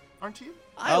 Aren't you?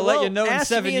 I'll let you know in ask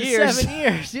 7 me years. 7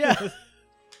 years, yeah.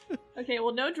 Okay,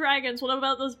 well, no dragons. What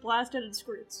about those blasted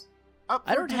scroots? Up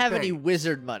I for don't have any debate.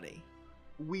 wizard money.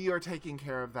 We are taking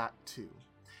care of that too.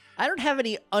 I don't have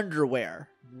any underwear.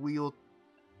 We'll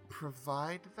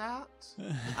provide that.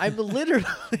 I'm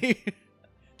literally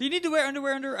Do you need to wear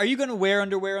underwear under? Are you gonna wear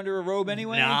underwear under a robe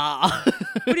anyway? Nah.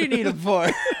 What do you need them for?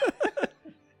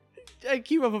 I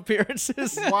keep up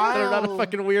appearances. While- They're not a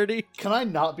fucking weirdy. Can I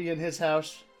not be in his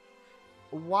house?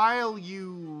 While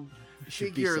you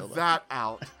should be figure so lucky. that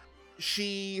out,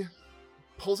 she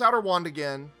pulls out her wand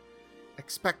again,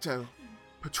 expecto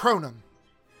patronum,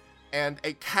 and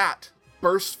a cat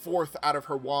bursts forth out of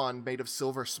her wand made of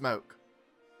silver smoke.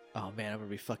 Oh man, I'm gonna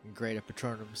be fucking great at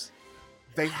Patronums.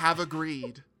 They have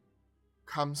agreed.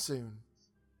 Come soon.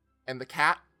 And the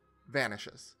cat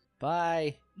vanishes.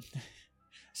 Bye.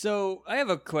 So I have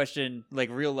a question. Like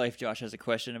real life, Josh has a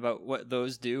question about what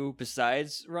those do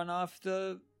besides run off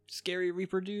the scary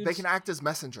Reaper dudes. They can act as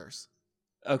messengers.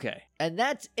 Okay. And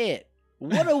that's it.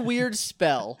 What a weird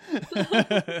spell.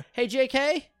 Hey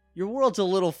JK, your world's a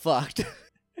little fucked.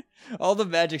 All the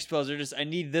magic spells are just, I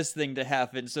need this thing to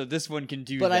happen, so this one can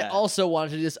do But that. I also wanted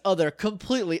to do this other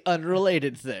completely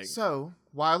unrelated thing. So,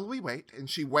 while we wait, and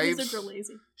Wizards are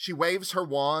lazy. she waves her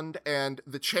wand, and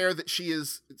the chair that she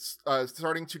is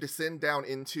starting to descend down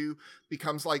into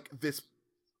becomes like this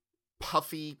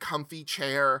puffy, comfy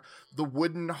chair. The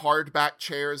wooden hardback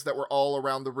chairs that were all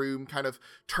around the room kind of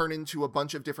turn into a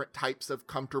bunch of different types of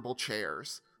comfortable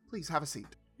chairs. Please have a seat.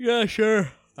 Yeah,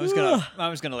 sure. I was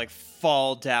gonna like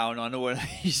fall down onto one of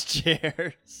these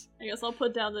chairs. I guess I'll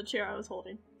put down the chair I was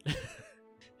holding.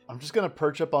 I'm just gonna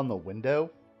perch up on the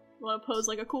window. Want to pose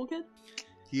like a cool kid?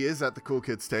 He is at the cool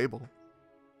kids table.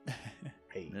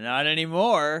 Hey. Not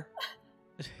anymore.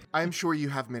 I'm sure you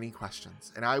have many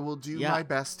questions, and I will do Yeah. my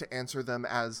best to answer them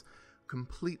as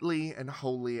completely and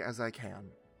wholly as I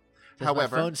can. Does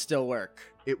However, my phone still work?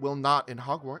 it will not in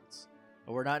Hogwarts.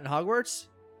 Oh, we're not in Hogwarts?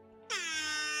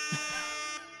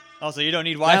 Also, you don't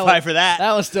need Wi-Fi for that.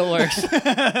 That one still works. You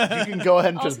can go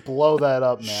ahead and just blow that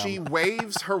up, ma'am. She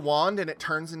waves her wand, and it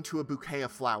turns into a bouquet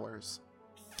of flowers.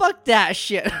 Fuck that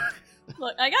shit.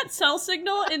 Look, I got cell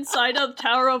signal inside of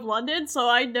Tower of London, so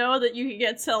I know that you can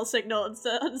get cell signal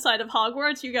inside of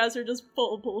Hogwarts. You guys are just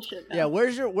full of bullshit now. Yeah,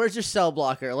 where's your cell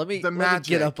blocker? Let me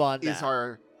get up on that. is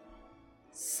our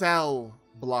cell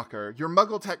blocker. Your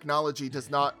Muggle technology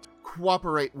does not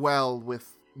cooperate well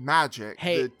with magic.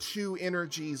 Hey. The two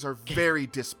energies are very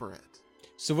disparate.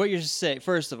 So what you're saying,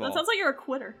 first of That all, sounds like you're a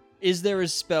quitter. is there a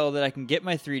spell that I can get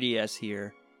my 3DS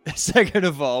here? Second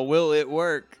of all, will it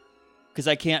work? Because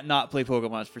I can't not play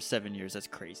Pokemon for 7 years. That's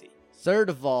crazy. Third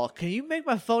of all, can you make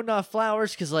my phone not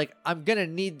flowers? Because, like, I'm going to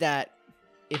need that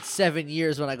in 7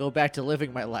 years when I go back to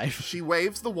living my life. She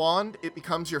waves the wand, it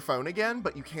becomes your phone again,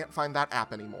 but you can't find that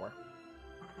app anymore.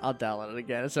 I'll download it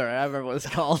again. It's alright. I remember what it's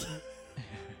called.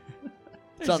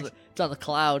 It's on the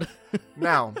cloud.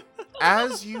 Now,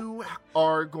 as you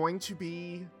are going to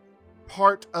be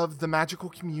part of the magical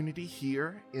community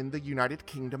here in the United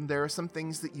Kingdom, there are some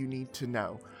things that you need to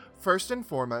know. First and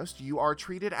foremost, you are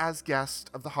treated as guests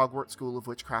of the Hogwarts School of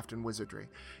Witchcraft and Wizardry.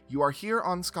 You are here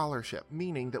on scholarship,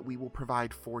 meaning that we will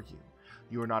provide for you.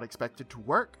 You are not expected to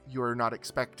work. You are not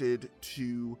expected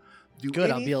to do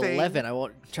Good, I'll be anything 11. I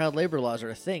won't. Child labor laws are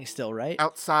a thing still, right?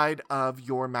 outside of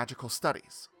your magical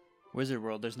studies. Wizard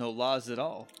World, there's no laws at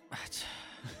all.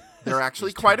 There are actually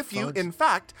These quite a damn few. phones. In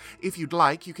fact, if you'd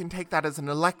like, you can take that as an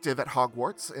elective at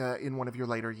Hogwarts in one of your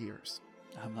later years.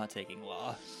 I'm not taking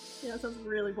law. Yeah, that sounds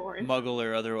really boring. Muggle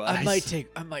or otherwise.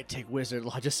 I might take wizard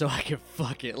law just so I can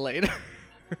fuck it later.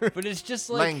 But it's just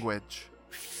like Language.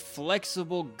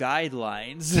 flexible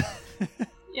guidelines.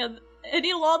 Yeah,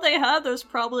 any law they have, there's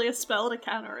probably a spell to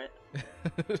counter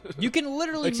it. You can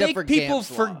literally Except for make people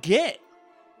Gamp's law. forget.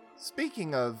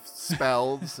 Speaking of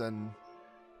spells and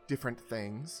different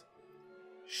things,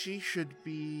 she should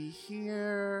be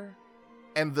here.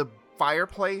 And the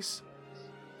fireplace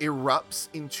erupts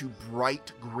into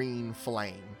bright green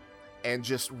flame and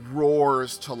just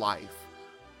roars to life.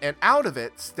 And out of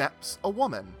it steps a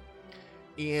woman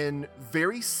in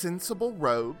very sensible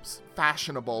robes,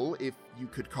 fashionable, if you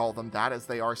could call them that, as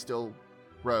they are still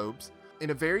robes, in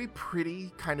a very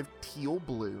pretty kind of teal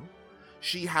blue.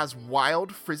 She has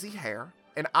wild, frizzy hair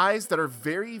and eyes that are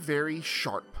very, very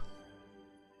sharp.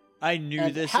 I knew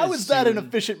And this. how as is that an soon-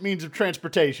 efficient means of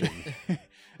transportation?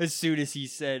 As soon as he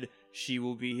said she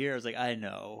will be here, I was like, I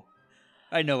know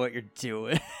what you're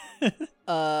doing.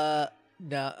 No,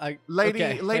 Lady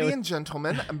okay. and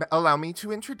gentlemen, allow me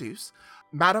to introduce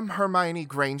Madam Hermione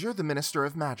Granger, the Minister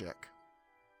of Magic.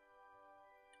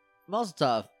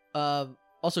 Mazel tov.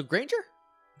 Also Granger?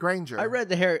 Granger. I read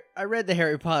the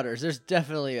Harry Potters. There's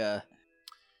definitely a.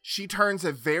 She turns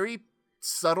a very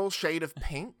subtle shade of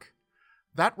pink.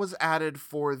 That was added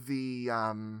for the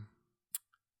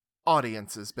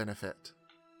audience's benefit.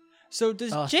 So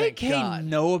does Oh, thank J.K. God.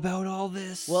 know about all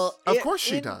this? Well, Of course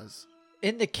she in- does.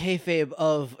 In the kayfabe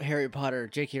of Harry Potter,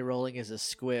 J.K. Rowling is a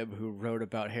squib who wrote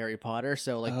about Harry Potter,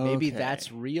 so like maybe Okay.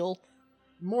 that's real.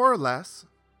 More or less.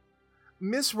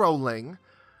 Miss Rowling,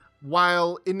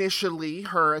 while initially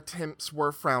her attempts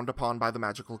were frowned upon by the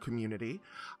magical community,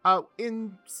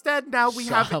 instead now we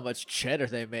Saw have how much cheddar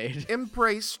they made.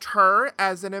 embraced her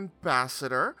as an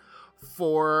ambassador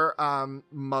for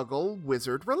Muggle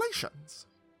wizard relations.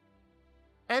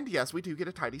 And yes, we do get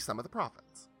a tidy sum of the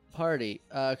profits. Party.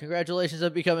 Congratulations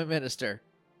on becoming minister.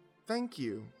 Thank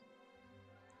you.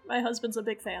 My husband's a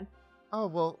big fan. Oh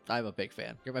well. I'm a big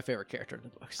fan. You're my favorite character in the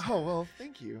books. Oh well.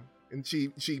 Thank you. And she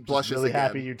blushes really again.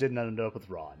 happy you didn't end up with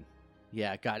Ron.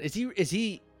 Yeah, God. Is he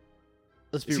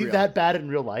let's be Is he real. that bad in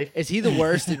real life? Is he the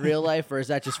worst in real life, or is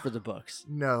that just for the books?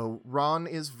 No, Ron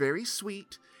is very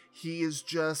sweet. He is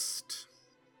just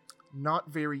not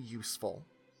very useful.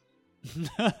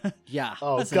 Yeah.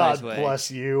 Oh, That's a God nice way.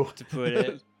 bless you. to put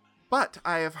it. But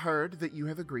I have heard that you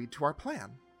have agreed to our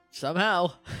plan.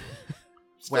 Somehow.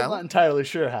 Still Well- not entirely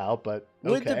sure how, but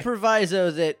With okay. the proviso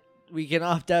that we can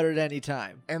opt out at any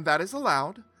time. And that is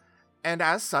allowed. And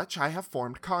as such, I have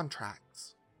formed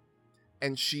contracts.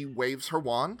 And she waves her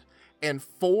wand, and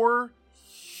 4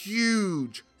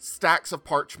 huge stacks of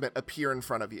parchment appear in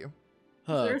front of you.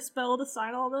 Is there a spell to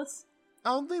sign all this?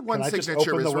 Only one Can I just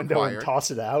signature open is the window required. and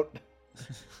toss it out?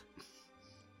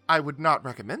 I would not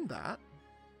recommend that.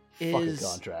 Fucking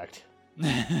contract.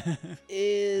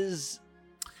 Is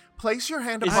Place your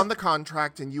hand upon the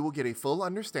contract and you will get a full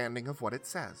understanding of what it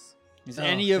says. Is Oh,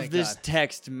 any of thank this God.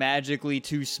 text magically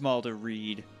too small to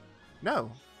read?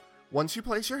 No. Once you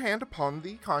place your hand upon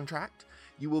the contract,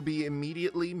 you will be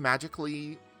immediately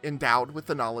magically endowed with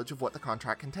the knowledge of what the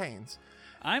contract contains.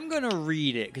 I'm gonna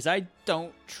read it because I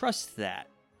don't trust that.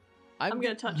 I'm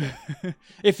gonna touch it.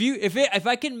 If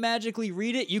I can magically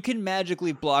read it, you can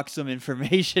magically block some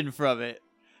information from it.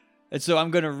 And so I'm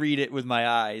gonna read it with my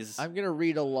eyes. I'm gonna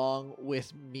read along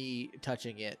with me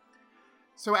touching it.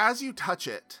 So as you touch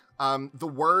it, the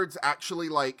words actually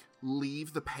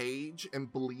leave the page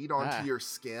and bleed onto your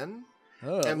skin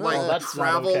and that's not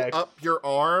travel okay. up your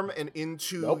arm and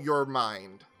into Nope. your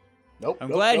mind. Nope.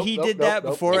 I'm glad he did that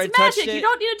before I It's touched magic. it. You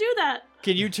don't need to do that.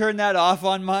 Can you turn that off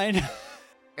on mine?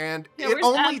 And Yeah, it where's the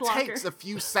only ad blocker? takes a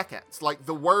few seconds. Like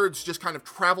the words just kind of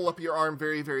travel up your arm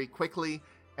very, very quickly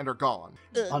and are gone.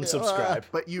 Unsubscribe.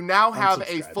 But you now have a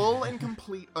Unsubscribe. full and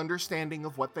complete understanding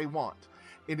of what they want.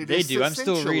 And it They is do. I'm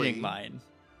still essentially- reading mine.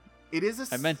 It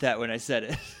is I meant that when I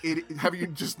said it. Have you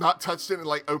just not touched it and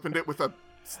opened it with a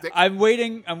stick? I'm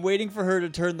waiting for her to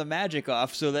turn the magic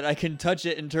off so that I can touch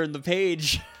it and turn the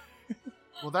page.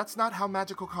 Well, that's not how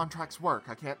magical contracts work.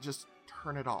 I can't just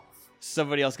turn it off.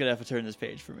 Somebody else gonna have to turn this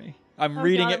page for me. I'm Oh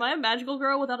reading God, it. am I a magical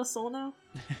girl without a soul now?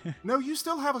 No, you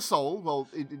still have a soul. Well,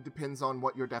 it depends on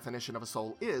what your definition of a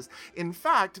soul is. In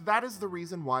fact, that is the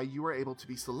reason why you were able to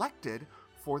be selected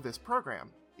for this program.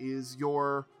 Is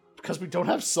your Because we don't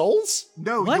have souls?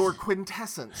 What? your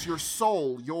quintessence, your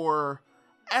soul, your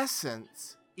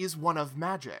essence is one of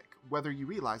magic, whether you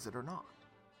realize it or not.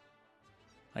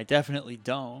 I definitely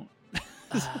don't.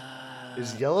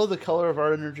 Is yellow the color of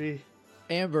our energy?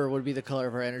 Amber would be the color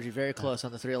of our energy. Very close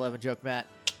on the 311 joke, Matt.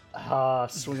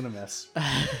 Swing and a miss.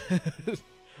 I'm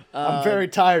I'm very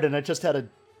tired and I just had a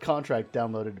contract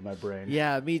downloaded to my brain.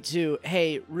 Yeah, me too.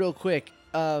 Hey, real quick,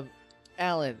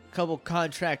 Alan, couple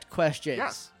contract questions.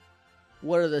 Yes.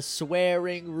 What are the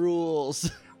swearing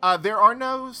rules? There are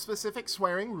no specific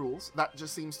swearing rules. That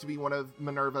just seems to be one of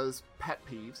Minerva's pet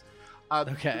peeves.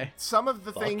 Okay. Some of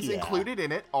the Fuck things yeah. included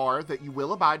in it are that you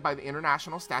will abide by the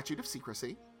International Statute of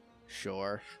Secrecy,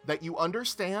 Sure. that you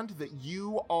understand that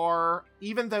you are,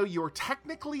 even though you're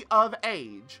technically of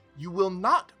age, you will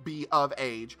not be of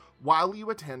age while you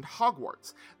attend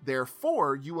Hogwarts.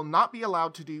 Therefore, you will not be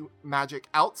allowed to do magic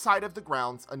outside of the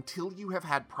grounds until you have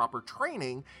had proper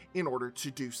training in order to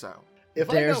do so. If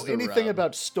There's I know the anything rub.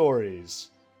 about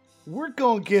stories, we're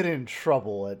going to get in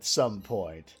trouble at some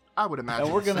point. I would imagine.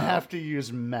 And we're going to so. have to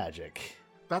use magic.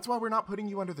 That's why we're not putting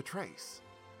you under the trace.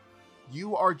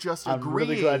 You are just I'm agreeing.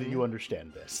 really glad that you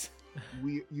understand this.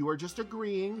 You are just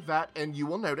agreeing that, and you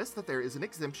will notice that there is an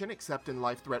exemption except in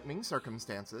life-threatening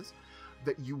circumstances,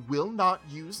 that you will not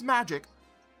use magic,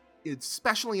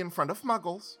 especially in front of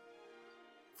muggles,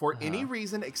 for any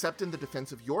reason except in the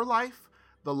defense of your life,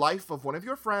 the life of one of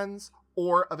your friends,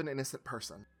 or of an innocent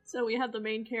person. So we have the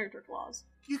main character clause.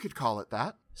 You could call it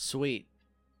that. Sweet.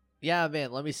 Yeah,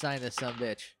 man, let me sign this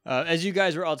sumbitch. As you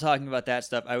guys were all talking about that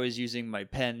stuff, I was using my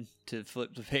pen to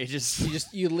flip the pages.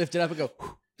 You lift it up and go.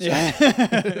 Yeah.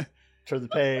 Turn the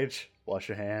page, wash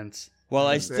your hands. Well,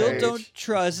 I Page. still don't Hands.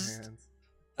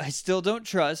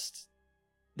 trust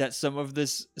that some of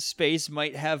this space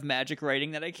might have magic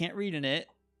writing that I can't read in it.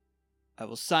 I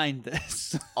will sign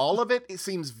this. All of it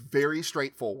seems very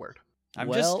straightforward.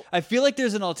 I feel like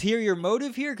there's an ulterior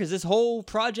motive here because this whole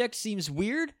project seems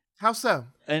weird. How so?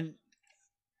 And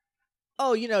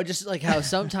Oh, just like how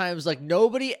sometimes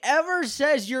nobody ever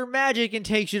says you're magic and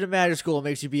takes you to magic school and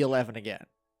makes you be 11 again.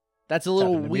 That's a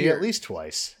little Happened to me weird. at least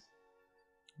twice.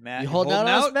 Matt, You holding out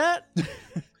on us, Matt?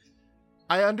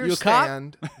 I cop?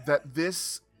 understand that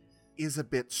this is a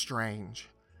bit strange.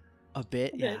 A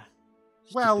bit, A yeah. bit.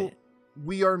 Just a Well, bit.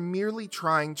 we are merely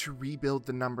trying to rebuild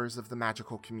the numbers of the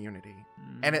magical community.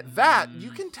 And at that, you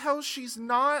can tell she's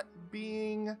not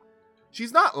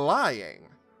lying.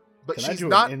 But Can I she's do an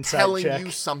not insight telling check?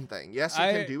 you something. Yes, you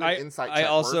can do an insight I check.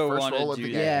 also First wanna roll of do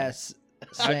the that. game. Yes,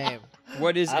 same.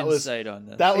 What is That was- insight on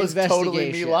this? That was totally me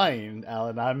Investigation. lying,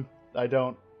 Alan. I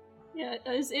don't. Yeah,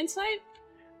 is insight?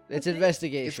 It's Okay.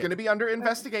 investigation. It's going to be under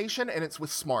investigation, and it's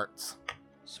with smarts.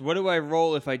 So what do I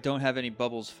roll if I don't have any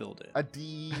bubbles filled in? A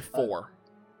D4.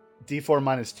 D4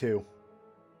 minus 2.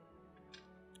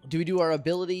 Do we do our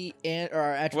ability and or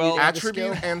our attribute? Well, and the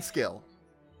Attribute skill? and skill.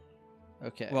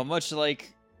 Okay. Well, much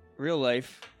like real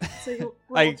life. So you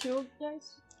roll I- 2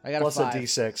 dice? I got Plus a a 5.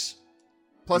 d6.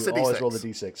 Plus you a always d6. roll the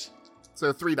d6.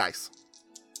 So 3 dice.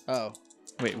 Oh,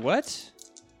 Wait, what?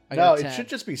 I No, got a it 10. should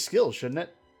just be skill, shouldn't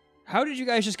it? How did you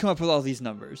guys just come up with all these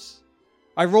numbers?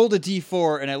 I rolled a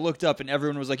d4 and I looked up and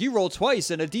everyone was like, "You rolled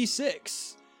twice and a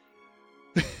d6."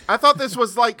 I thought this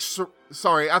was like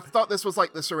I thought this was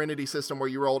like the Serenity system where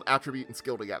you rolled attribute and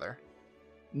skill together.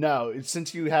 No,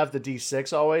 since you have the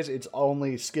d6 always, it's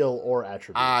only skill or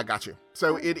attribute. Ah, got you.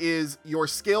 So it is your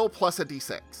skill plus a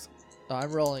d6. Oh,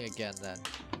 I'm rolling again then.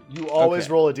 You always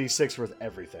Okay. roll a d6 with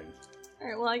everything.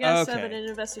 Alright, well, I got Okay. 7 in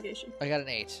investigation. I got an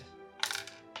 8.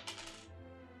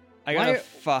 I got Why a are-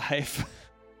 5.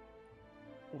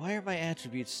 Why are my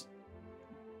attributes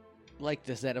like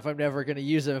this then if I'm never going to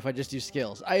use them if I just do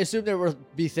skills? I assume there will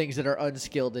be things that are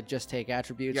unskilled that just take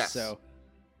attributes, Yes. so...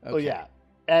 Oh yeah.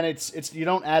 And it's you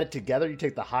don't add it together, you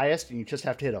take the highest and you just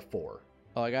have to hit a 4.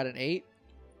 Oh, I got an 8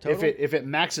 total? If it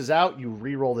maxes out, you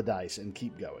re-roll the dice and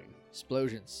keep going.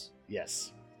 Explosions.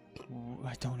 Yes.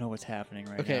 I don't know what's happening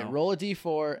right Okay, now. roll a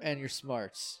d4 and your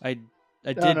smarts. I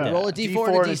did No, that. Roll a d4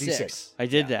 and a d6. I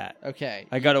did that. Okay.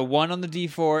 I got a 1 on the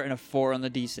d4 and a 4 on the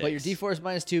d6. But your d4 is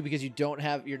 -2 because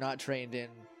you're not trained in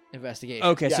investigation.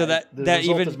 Okay, so the that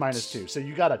result even is -2. So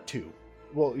you got a 2.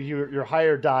 Well, your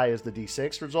higher die is the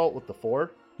d6 result with the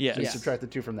 4. Yes. So you Yes. subtract the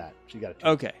 2 from that. So you got a 2.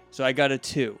 Okay, so I got a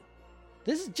 2.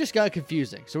 This just got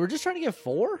confusing. So we're just trying to get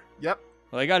 4? Yep.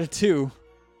 Well, I got a 2.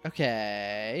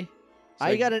 Okay. So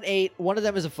I got an 8. One of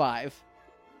them is a 5.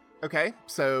 Okay,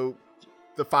 so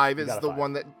the 5 You is got a the 5.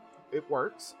 one that it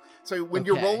works. So when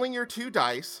you're Okay. rolling your 2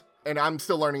 dice, and I'm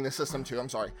still learning the system too, I'm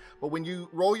sorry. But when you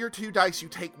roll your 2 dice, you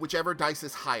take whichever dice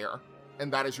is higher,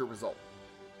 and that is your result.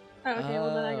 Oh, okay,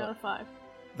 well then I got a 5.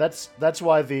 That's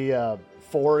why the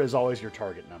 4 is always your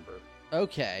target number.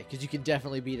 Okay, because you can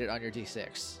definitely beat it on your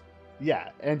d6. Yeah,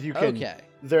 and you can. Okay.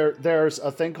 There's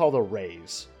a thing called a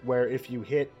raise, where if you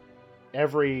hit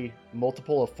every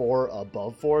multiple of 4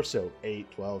 above 4, so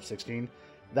 8, 12, 16,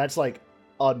 that's like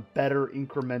a better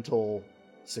incremental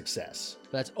success.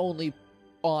 That's only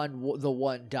on the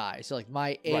one die. So like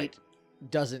my 8 Right.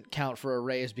 doesn't count for a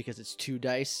raise because it's 2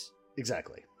 dice.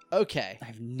 Exactly. Okay. I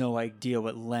have no idea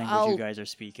what language I'll- you guys are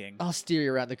speaking. I'll steer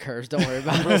you around the curves. Don't worry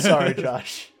about I'm real it. sorry,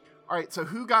 Josh. All right, so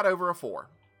who got over a 4?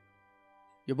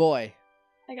 Your boy.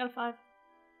 I got a 5.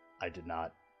 I did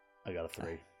not. I got a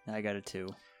 3. I got a 2.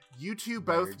 You two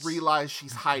both Nerds. realize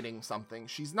she's hiding something.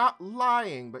 She's not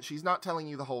lying, but she's not telling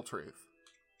you the whole truth.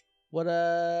 What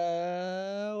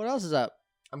else is up?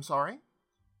 I'm sorry?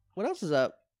 What else is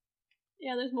up?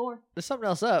 Yeah, there's more. There's something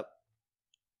else up.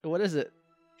 What is it?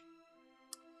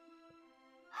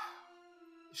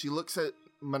 She looks at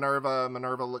Minerva.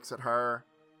 Minerva looks at her.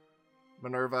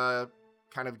 Minerva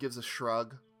kind of gives a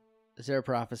shrug. Is there a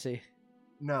prophecy?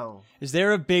 No. Is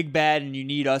there a big bad and you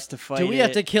need us to fight Do we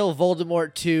have to it? kill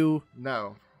Voldemort too?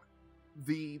 No.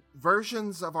 The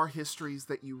versions of our histories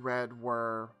that you read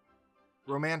were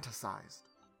romanticized.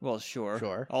 Well, sure.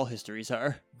 Sure. All histories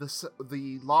are.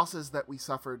 The losses that we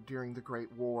suffered during the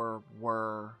Great War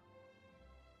were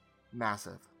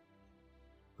massive.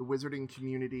 The wizarding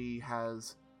community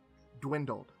has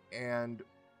dwindled and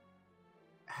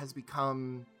has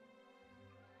become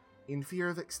in fear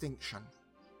of extinction.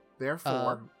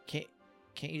 Therefore, Can't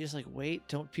you just like wait?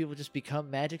 Don't people just become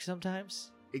magic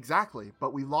sometimes? exactly,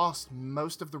 but we lost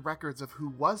most of the records of who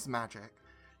was magic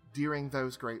during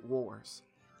those great wars.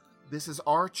 This is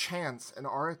our chance and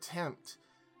our attempt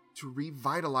to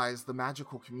revitalize the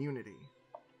magical community.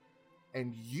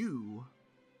 And you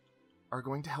are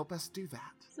going to help us do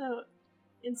that. So,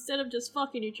 instead of just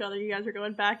fucking each other, you guys are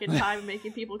going back in time and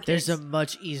making people kids. There's a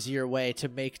much easier way to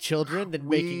make children than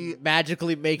We-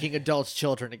 magically making adults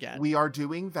children again. We are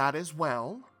doing that as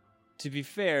well. To be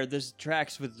fair, there's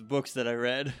tracks with the books that I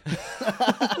read.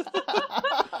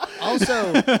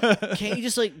 Also, can't you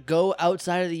just like go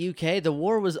outside of the UK? The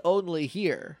war was only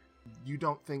here. You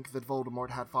don't think that Voldemort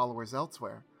had followers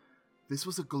elsewhere. This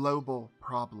was a global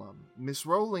problem. Miss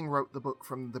Rowling wrote the book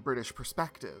from the British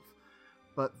perspective,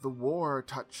 but the war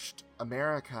touched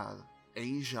America,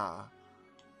 Asia,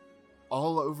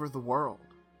 all over the world.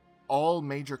 All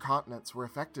major continents were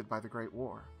affected by the Great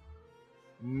War.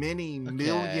 Many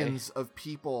millions of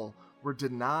people were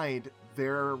denied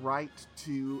their right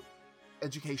to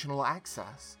educational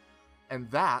access, and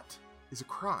that is a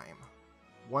crime.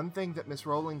 One thing that Miss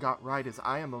Rowling got right is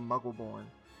I am a Muggle-born,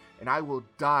 and I will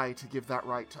die to give that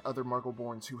right to other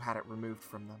Muggle-borns who had it removed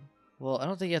from them. Well, I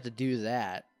don't think you have to do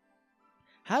that.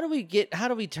 How do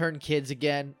we turn kids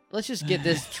again? Let's just get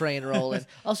this train rolling.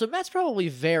 Also, Matt's probably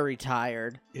very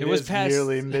tired. It was is past-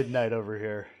 nearly midnight over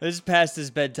here. This is past his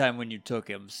bedtime when you took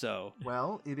him, so.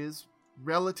 Well, it is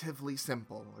relatively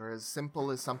simple, or as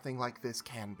simple as something like this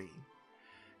can be.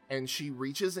 And she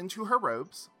reaches into her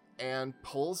robes and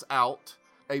pulls out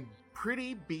a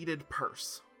pretty beaded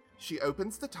purse. She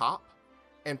opens the top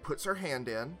and puts her hand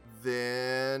in,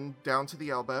 then down to the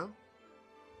elbow,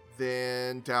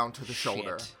 then down to the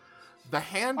shoulder. Shit. The Aren't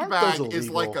handbag those is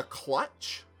like illegal? a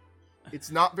clutch.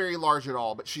 It's not very large at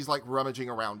all, but she's like rummaging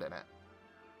around in it.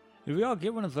 Did we all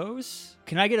get one of those?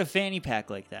 Can I get a fanny pack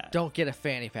like that? Don't get a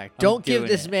fanny pack. Don't give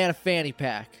doing this it. man a fanny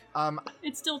pack.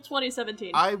 It's still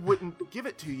 2017. I wouldn't give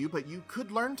it to you, but you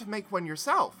could learn to make one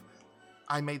yourself.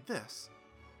 I made this.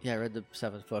 Yeah, I read the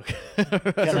 7th book.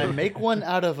 Can I make one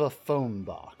out of a phone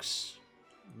box?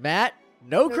 Matt,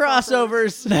 no No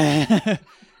crossovers.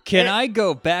 Can I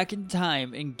go back in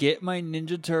time and get my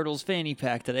Ninja Turtles fanny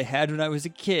pack that I had when I was a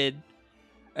kid,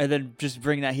 and then just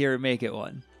bring that here and make it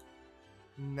one?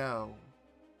 No.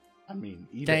 I mean,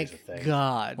 eBay's a Thank thing.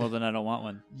 God. Well, then I don't want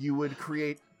one. You would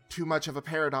create too much of a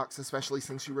paradox, especially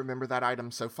since you remember that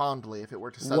item so fondly, if it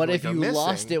were to suddenly What if go you missing.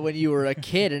 lost it when you were a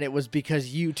kid and it was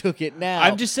because you took it now?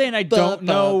 I'm just saying I don't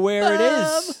know where it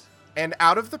is. And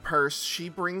out of the purse, she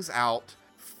brings out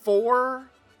 4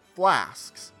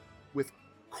 flasks with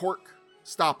cork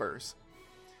stoppers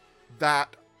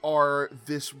that are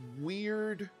this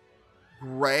weird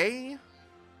gray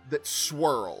that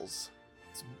swirls.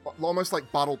 It's almost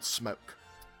like bottled smoke.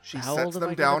 She How sets old am them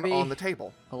I gonna down be? on the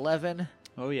table. 11.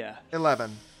 Oh, yeah.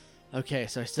 11. Okay,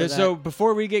 so I So, said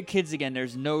before we get kids again,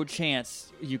 there's no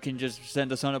chance you can just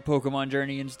send us on a Pokemon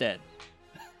journey instead.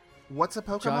 What's a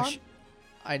Pokemon? Josh,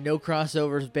 I no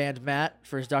crossovers banned Matt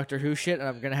for his Doctor Who shit, and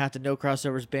I'm gonna have to no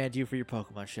crossovers banned you for your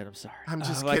Pokemon shit. I'm sorry. I'm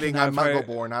just I kidding. cannot I'm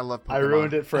Muggle-born. I love Pokemon. I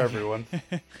ruined it for everyone.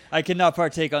 I cannot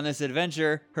partake on this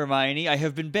adventure, Hermione. I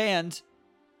have been banned.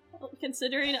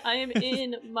 Considering I am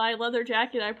in my leather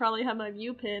jacket, I probably have my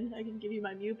Mew pin. I can give you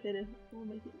my Mew pin and we'll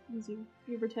make it easy.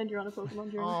 You pretend you're on a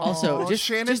Pokemon journey. Also, Aw, just-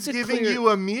 Shannon's just to giving clear- you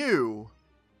a Mew.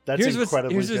 That's Here's what's-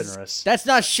 incredibly here's what's- generous. That's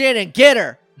not Shannon. Get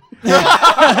her.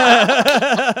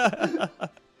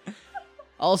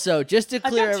 Also, just to I've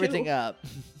clear got everything 2. up.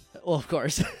 Well, of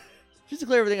course. Just to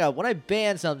clear everything up, when I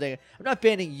ban something, I'm not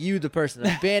banning you, the person.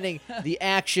 I'm banning the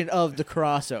action of the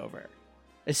crossover.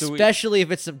 So we- Especially if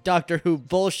it's some Doctor Who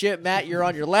bullshit. Matt, you're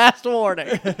on your last warning.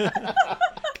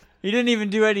 He didn't even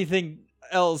do anything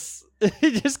else.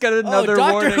 He just got another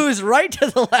Doctor warning. Who's right to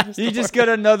the last He just warning.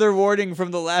 got another warning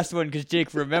from the last one because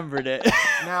Jake remembered it.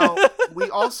 Now, we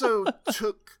also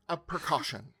took a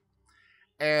precaution.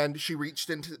 And she reaches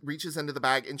into the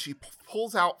bag and she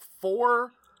pulls out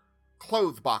 4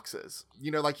 clothes boxes,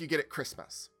 like you get at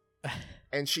Christmas.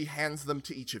 And she hands them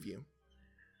to each of you.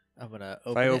 I'm gonna If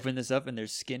open I it. open this up and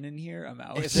there's skin in here, I'm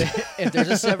out. If there's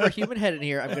a severed human head in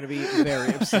here, I'm gonna be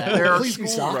very upset. There are Please be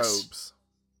school socks. robes.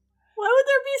 Why would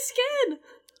there be skin?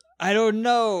 I don't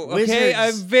know. Okay, I'm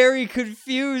Wizards. very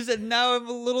confused and now I'm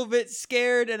a little bit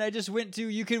scared and I just went to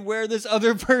you can wear this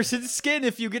other person's skin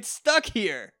if you get stuck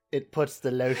here. It puts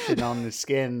the lotion on the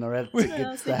skin, or else We- it Yeah,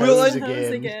 gets the so We'll hose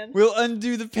un- again. We'll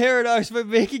undo the paradox by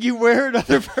making you wear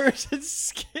another person's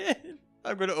skin.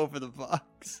 I'm going to open the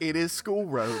box. It is school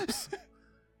robes.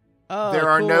 Oh, There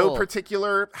are no cool.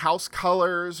 particular house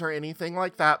colors or anything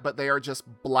like that, but they are just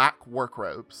black work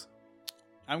robes.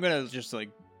 I'm going to just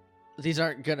These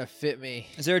aren't gonna fit me.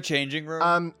 is there a changing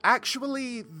room?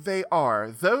 Actually, they are.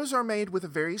 Those are made with a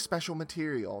very special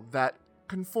material that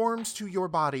conforms to your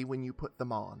body when you put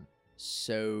them on.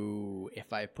 So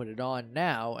if I put it on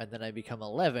now and then I become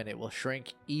 11, it will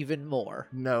shrink even more.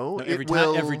 No, No, it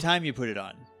will. every time you put it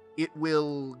on. It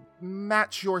will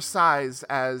match your size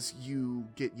as you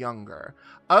get younger.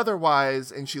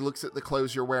 Otherwise, and she looks at the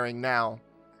clothes you're wearing now,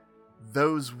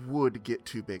 those would get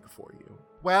too big for you.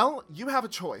 Well, you have a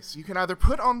choice. You can either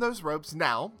put on those robes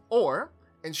now, or,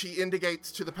 and she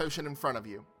indicates to the potion in front of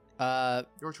you.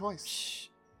 Your choice. Shh.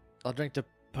 I'll drink the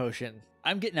potion.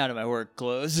 I'm getting out of my work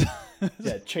clothes.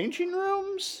 Yeah, changing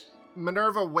rooms?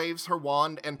 Minerva waves her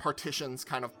wand and partitions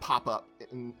kind of pop up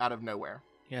out of nowhere.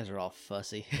 You guys are all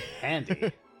fussy.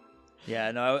 Handy.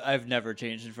 Yeah, no, I've never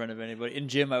changed in front of anybody. In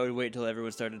gym, I would wait till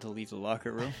everyone started to leave the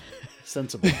locker room.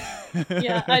 Sensible.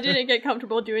 Yeah, I didn't get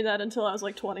comfortable doing that until I was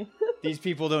like 20. These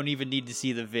people don't even need to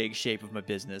see the vague shape of my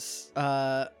business.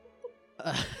 No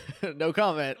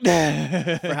comment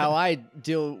for how I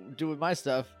do with my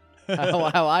stuff.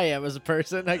 How I am as a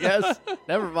person, I guess.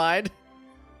 Never mind.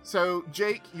 So,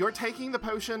 Jake, you're taking the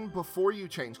potion before you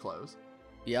change clothes.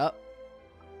 Yep.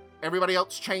 Everybody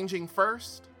else changing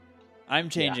first? I'm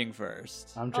changing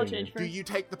first. I'm I'll changing. change Do first. you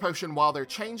take the potion while they're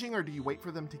changing, or do you wait for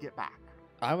them to get back?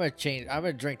 I'm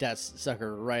gonna drink that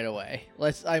sucker right away.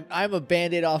 I'm a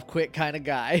Band-Aid off quick kind of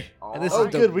guy. And this Oh,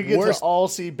 is the good. We get worst. to all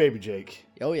see Baby Jake.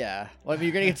 Oh yeah. Well, I mean,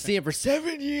 you're gonna get to see him for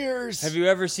 7 years. Have you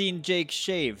ever seen Jake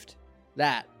shaved?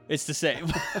 that? It's the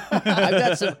same.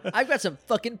 I've got some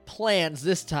fucking plans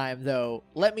this time, though.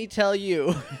 Let me tell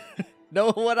you.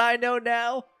 Know what I know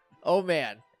now? Oh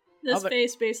man. This I'm a-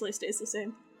 face basically stays the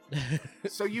same.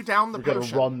 So you down the We're gonna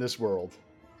potion, run this world.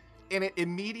 and it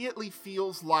immediately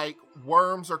feels like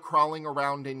worms are crawling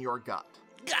around in your gut.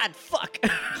 God, fuck.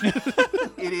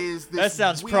 It is this That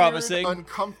sounds weird, promising.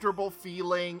 uncomfortable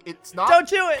feeling. It's not Don't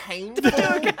do it. painful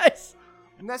Don't do it, guys.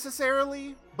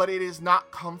 necessarily, but it is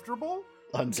not comfortable.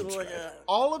 Unsubscribe.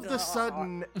 All of the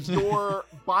sudden, your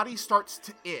body starts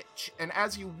to itch, and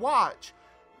as you watch,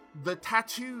 the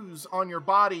tattoos on your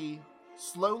body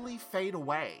slowly fade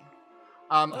away.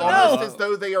 Almost no. as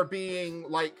though they are being,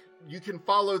 like, you can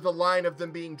follow the line of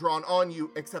them being drawn on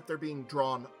you, except they're being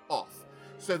drawn off.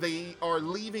 So they are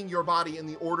leaving your body in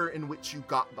the order in which you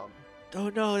got them. Oh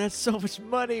no, that's so much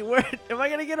money. Where am I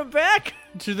gonna get them back?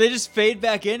 Should they just fade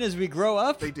back in as we grow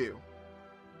up? They do.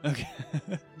 Okay.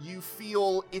 You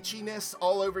feel itchiness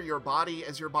all over your body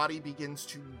as your body begins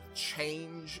to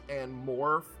change and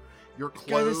morph. Your Guys, I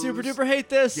clothes super duper hate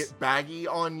this. get baggy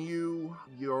on you.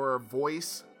 Your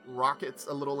voice rockets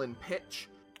a little in pitch.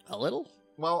 A little?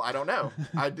 Well, I don't know.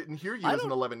 I didn't hear you I as an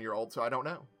don't- 11-year-old, so I don't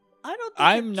know. I don't think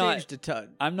I'm it not- changed a ton.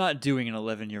 I'm not doing an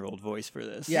 11-year-old voice for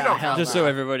this. Yeah, don't hell have Just that. so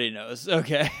everybody knows.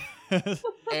 Okay.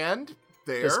 And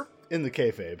there, Just in the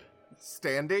kayfabe.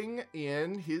 standing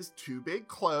in his two big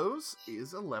clothes,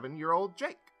 is 11-year-old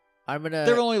Jake. I'm gonna.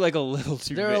 They're only like a little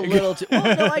too They're big. a little too.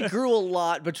 Well, no, I grew a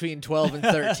lot between 12 and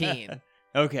 13.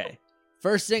 Okay.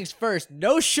 First things first,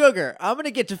 no sugar. I'm gonna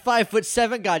get to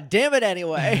 5'7". God damn it,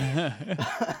 anyway.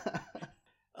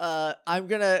 I'm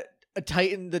gonna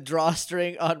tighten the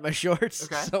drawstring on my shorts.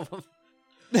 Okay. So,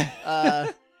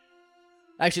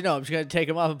 actually, no. I'm just gonna take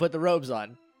them off and put the robes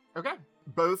on. Okay.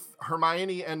 Both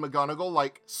Hermione and McGonagall,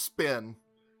 like, spin.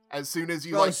 As soon as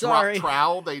you, Oh, like, sorry. drop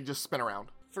trowel, they just spin around.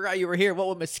 Forgot you were here. What,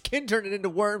 with my skin turning into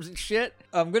worms and shit?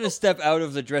 I'm going to step out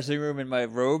of the dressing room in my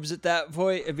robes at that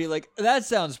point and be like, that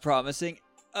sounds promising.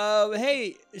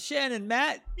 Hey, Shannon,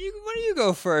 Matt, why don't you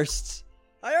go first?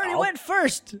 I already I'll- went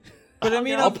first. But I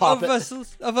mean, I'll of pop it. us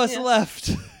Yeah.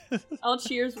 left. I'll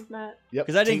cheers with Matt. Yep.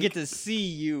 Because I didn't Tink. get to see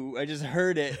you. I just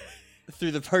heard it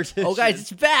through the partition. Oh, guys,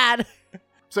 it's bad.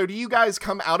 So do you guys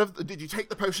come out of... Did you take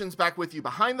the potions back with you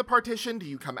behind the partition? Do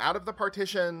you come out of the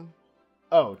partition?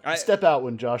 Oh, I- step out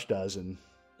when Josh does and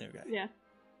Okay. Yeah.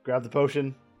 grab the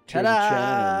potion. Cheers with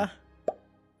Ta-da! Shannon.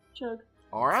 Chug.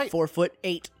 All right.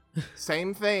 4'8".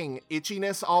 Same thing.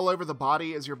 Itchiness all over the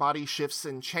body as your body shifts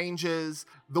and changes.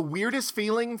 The weirdest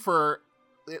feeling for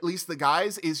at least the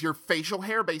guys is your facial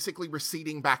hair basically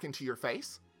receding back into your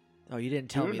face. Oh, you didn't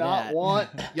tell Do me not that. want.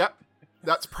 Yep.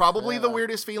 That's probably the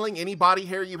weirdest feeling. Any body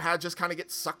hair you had just kind of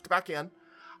gets sucked back in.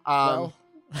 Well,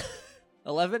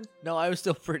 11? No, I was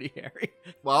still pretty hairy.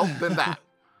 Well, then that.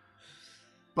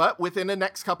 But within the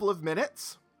next couple of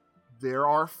minutes, there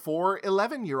are 4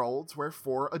 11-year-olds where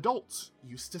 4 adults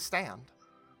used to stand,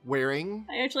 wearing...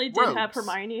 I actually did have robes.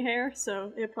 Hermione hair,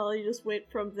 so it probably just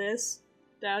went from this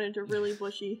down into really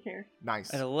bushy hair.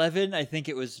 Nice. At 11, I think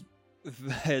it was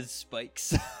has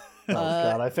spikes. Oh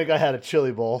god, I think I had a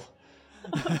chili bowl.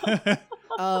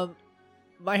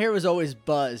 My hair was always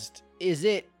buzzed. Is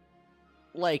it,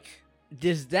 like,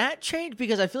 does that change?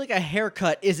 Because I feel like a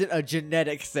haircut isn't a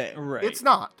genetic thing. Right. It's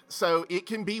not. So it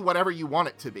can be whatever you want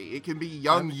it to be. It can be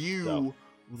young you no.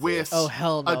 with... Oh,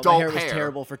 hell no. My Adult hair was hair.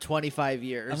 terrible for 25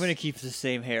 years. I'm going to keep the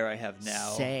same hair I have now.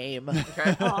 Same.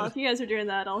 Okay. Aw, if you guys are doing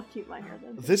that, I'll keep my hair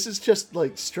then. This is just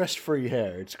like stress-free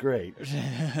hair. It's great.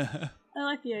 I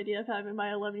like the idea of having my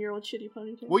 11-year-old shitty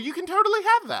ponytail. Well, you can totally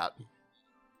have that.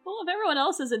 Well, if everyone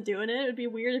else isn't doing it, it would be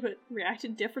weird if it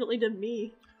reacted differently to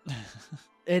me.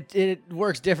 It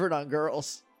works different on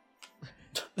girls.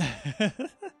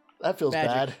 That feels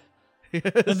Magic.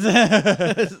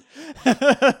 bad.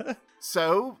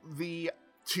 So the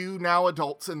 2 now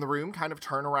adults in the room kind of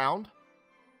turn around.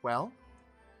 Well,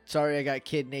 Sorry I got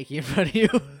kid naked in front of you.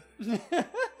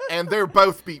 and they're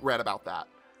both beat red about that.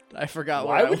 I forgot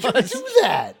Why where would I you was. do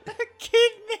that?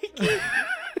 Kid naked.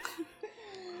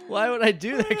 Why would I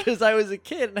do that? Because I was a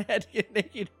kid and I had to get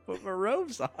naked to put my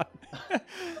robes on.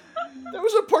 There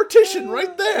was a partition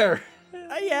right there.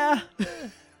 Yeah.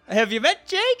 Have you met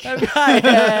Jake?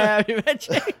 Have you met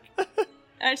Jake?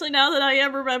 Actually, now that I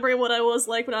am remembering what I was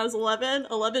like when I was 11,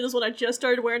 11 is when I just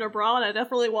started wearing a bra, and I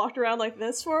definitely walked around like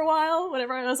this for a while.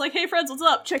 Whenever I was like, hey friends, what's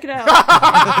up? Check it out.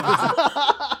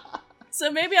 So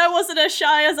maybe I wasn't as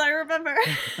shy as I remember.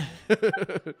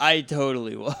 I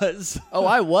totally was. Oh,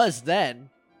 I was then.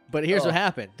 But here's what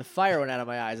happened. The fire went out of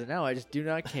my eyes, and now I just do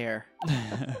not care.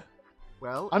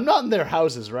 Well, I'm not in their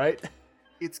houses, right?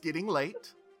 it's getting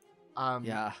late.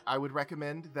 Yeah. I would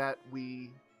recommend that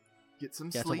we get some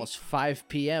Yeah, it's sleep. almost 5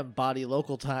 p.m. body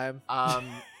local time.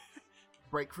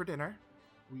 Break for dinner.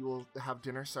 We will have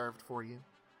dinner served for you.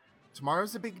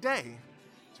 Tomorrow's a big day.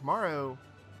 Tomorrow,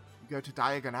 you go to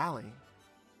Diagon Alley,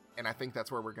 and I think that's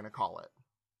where we're going to call it.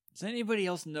 Does anybody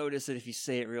else notice that if you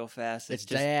say it real fast, It's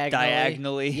just diagonally.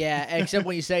 diagonally? Yeah, except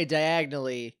when you say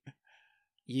diagonally,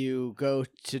 you go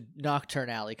to Nocturne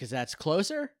Alley, because that's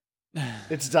closer.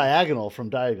 It's diagonal from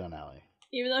Diagon Alley.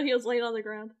 Even though he was laying on the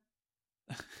ground.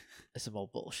 That's some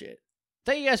old bullshit.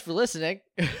 Thank you guys for listening.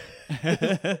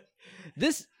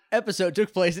 This episode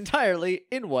took place entirely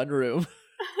in one room.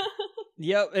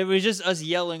 Yep, it was just us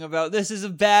yelling about this is a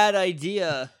bad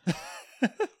idea.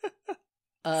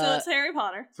 So it's Harry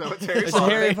Potter. So it's Harry It's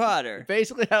Potter. Harry Potter.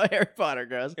 Basically how Harry Potter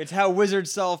goes. It's how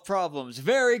wizards solve problems.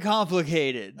 Very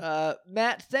complicated.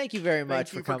 Matt, thank you very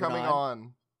much Thank you for coming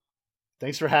on.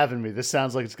 Thanks for having me. This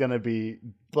sounds like it's gonna be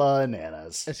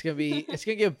bananas. It's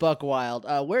gonna get buck wild.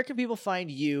 Where can people find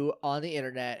you on the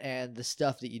internet and the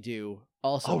stuff that you do?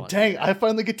 Also, Oh on the dang! internet? I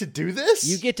finally get to do this.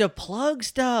 You get to plug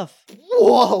stuff.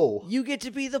 Whoa! You get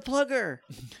to be the plugger.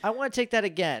 I want to take that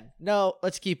again. No,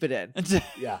 let's keep it in.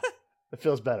 Yeah, it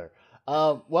feels better.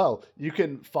 Well, you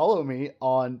can follow me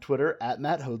on Twitter at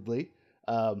Matt Hoadley.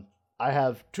 I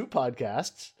have 2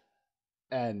 podcasts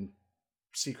and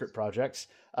secret projects.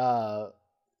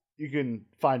 You can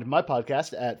find my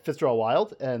podcast at Fifth Draw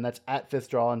Wild, and that's at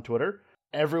Fifth Draw on Twitter.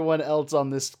 Everyone else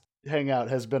on this hangout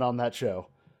has been on that show.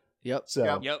 Yep.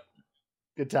 So Yep.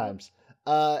 good times.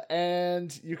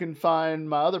 And you can find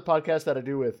my other podcast that I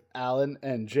do with Alan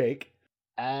and Jake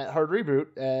at Hard Reboot,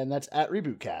 and that's at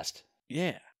Rebootcast.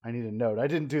 Yeah. I need a note. I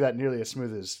didn't do that nearly as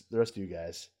smooth as the rest of you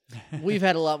guys. We've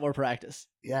had a lot more practice.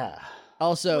 Yeah.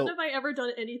 Also, When have I ever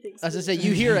done anything as I smooth? say,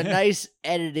 you hear a nice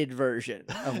edited version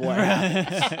of what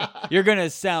happens. You're gonna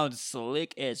sound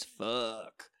slick as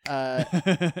fuck.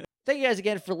 Thank you guys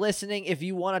again for listening. If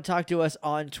you want to talk to us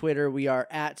on Twitter, we are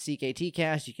at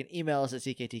CKTcast. You can email us at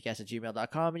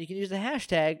cktcast@gmail.com, and you can use the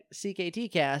hashtag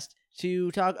CKTcast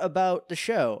to talk about the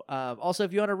show. Also,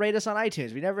 if you want to rate us on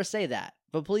iTunes, we never say that,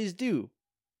 but please do.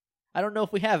 I don't know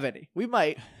if we have any. We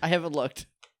might. I haven't looked.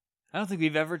 I don't think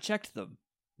we've ever checked them.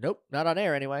 Nope, not on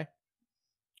air anyway.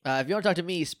 If you want to talk to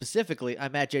me specifically,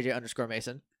 I'm at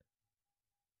JJ_Mason.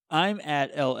 I'm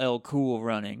at LL Cool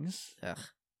Runnings. Ugh.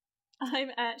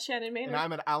 I'm at Shannon Maynard. And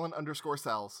I'm at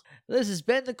Alan_Cells. This has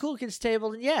been the Cool Kids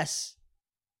Table, and yes,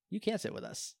 you can sit with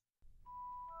us.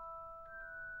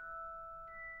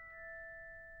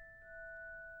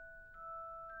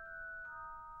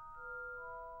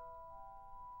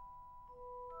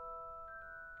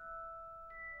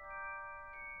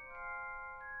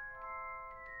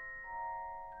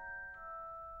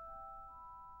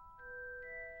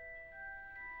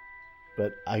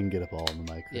 But I can get up all on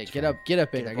the mic. Yeah, that's get fine.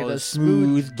 up in there. Get All those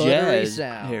smooth smooth, buttery jazz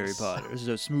sounds. Harry Potter. This is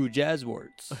a smooth jazz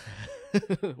words.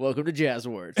 Welcome to Jazz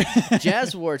Warts.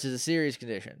 Jazz Warts is a serious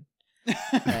condition. We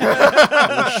shouldn't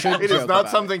It joke is not about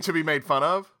something to be made fun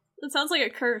of. That sounds like a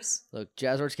curse. Look,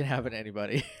 Jazz Warts can happen to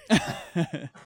anybody.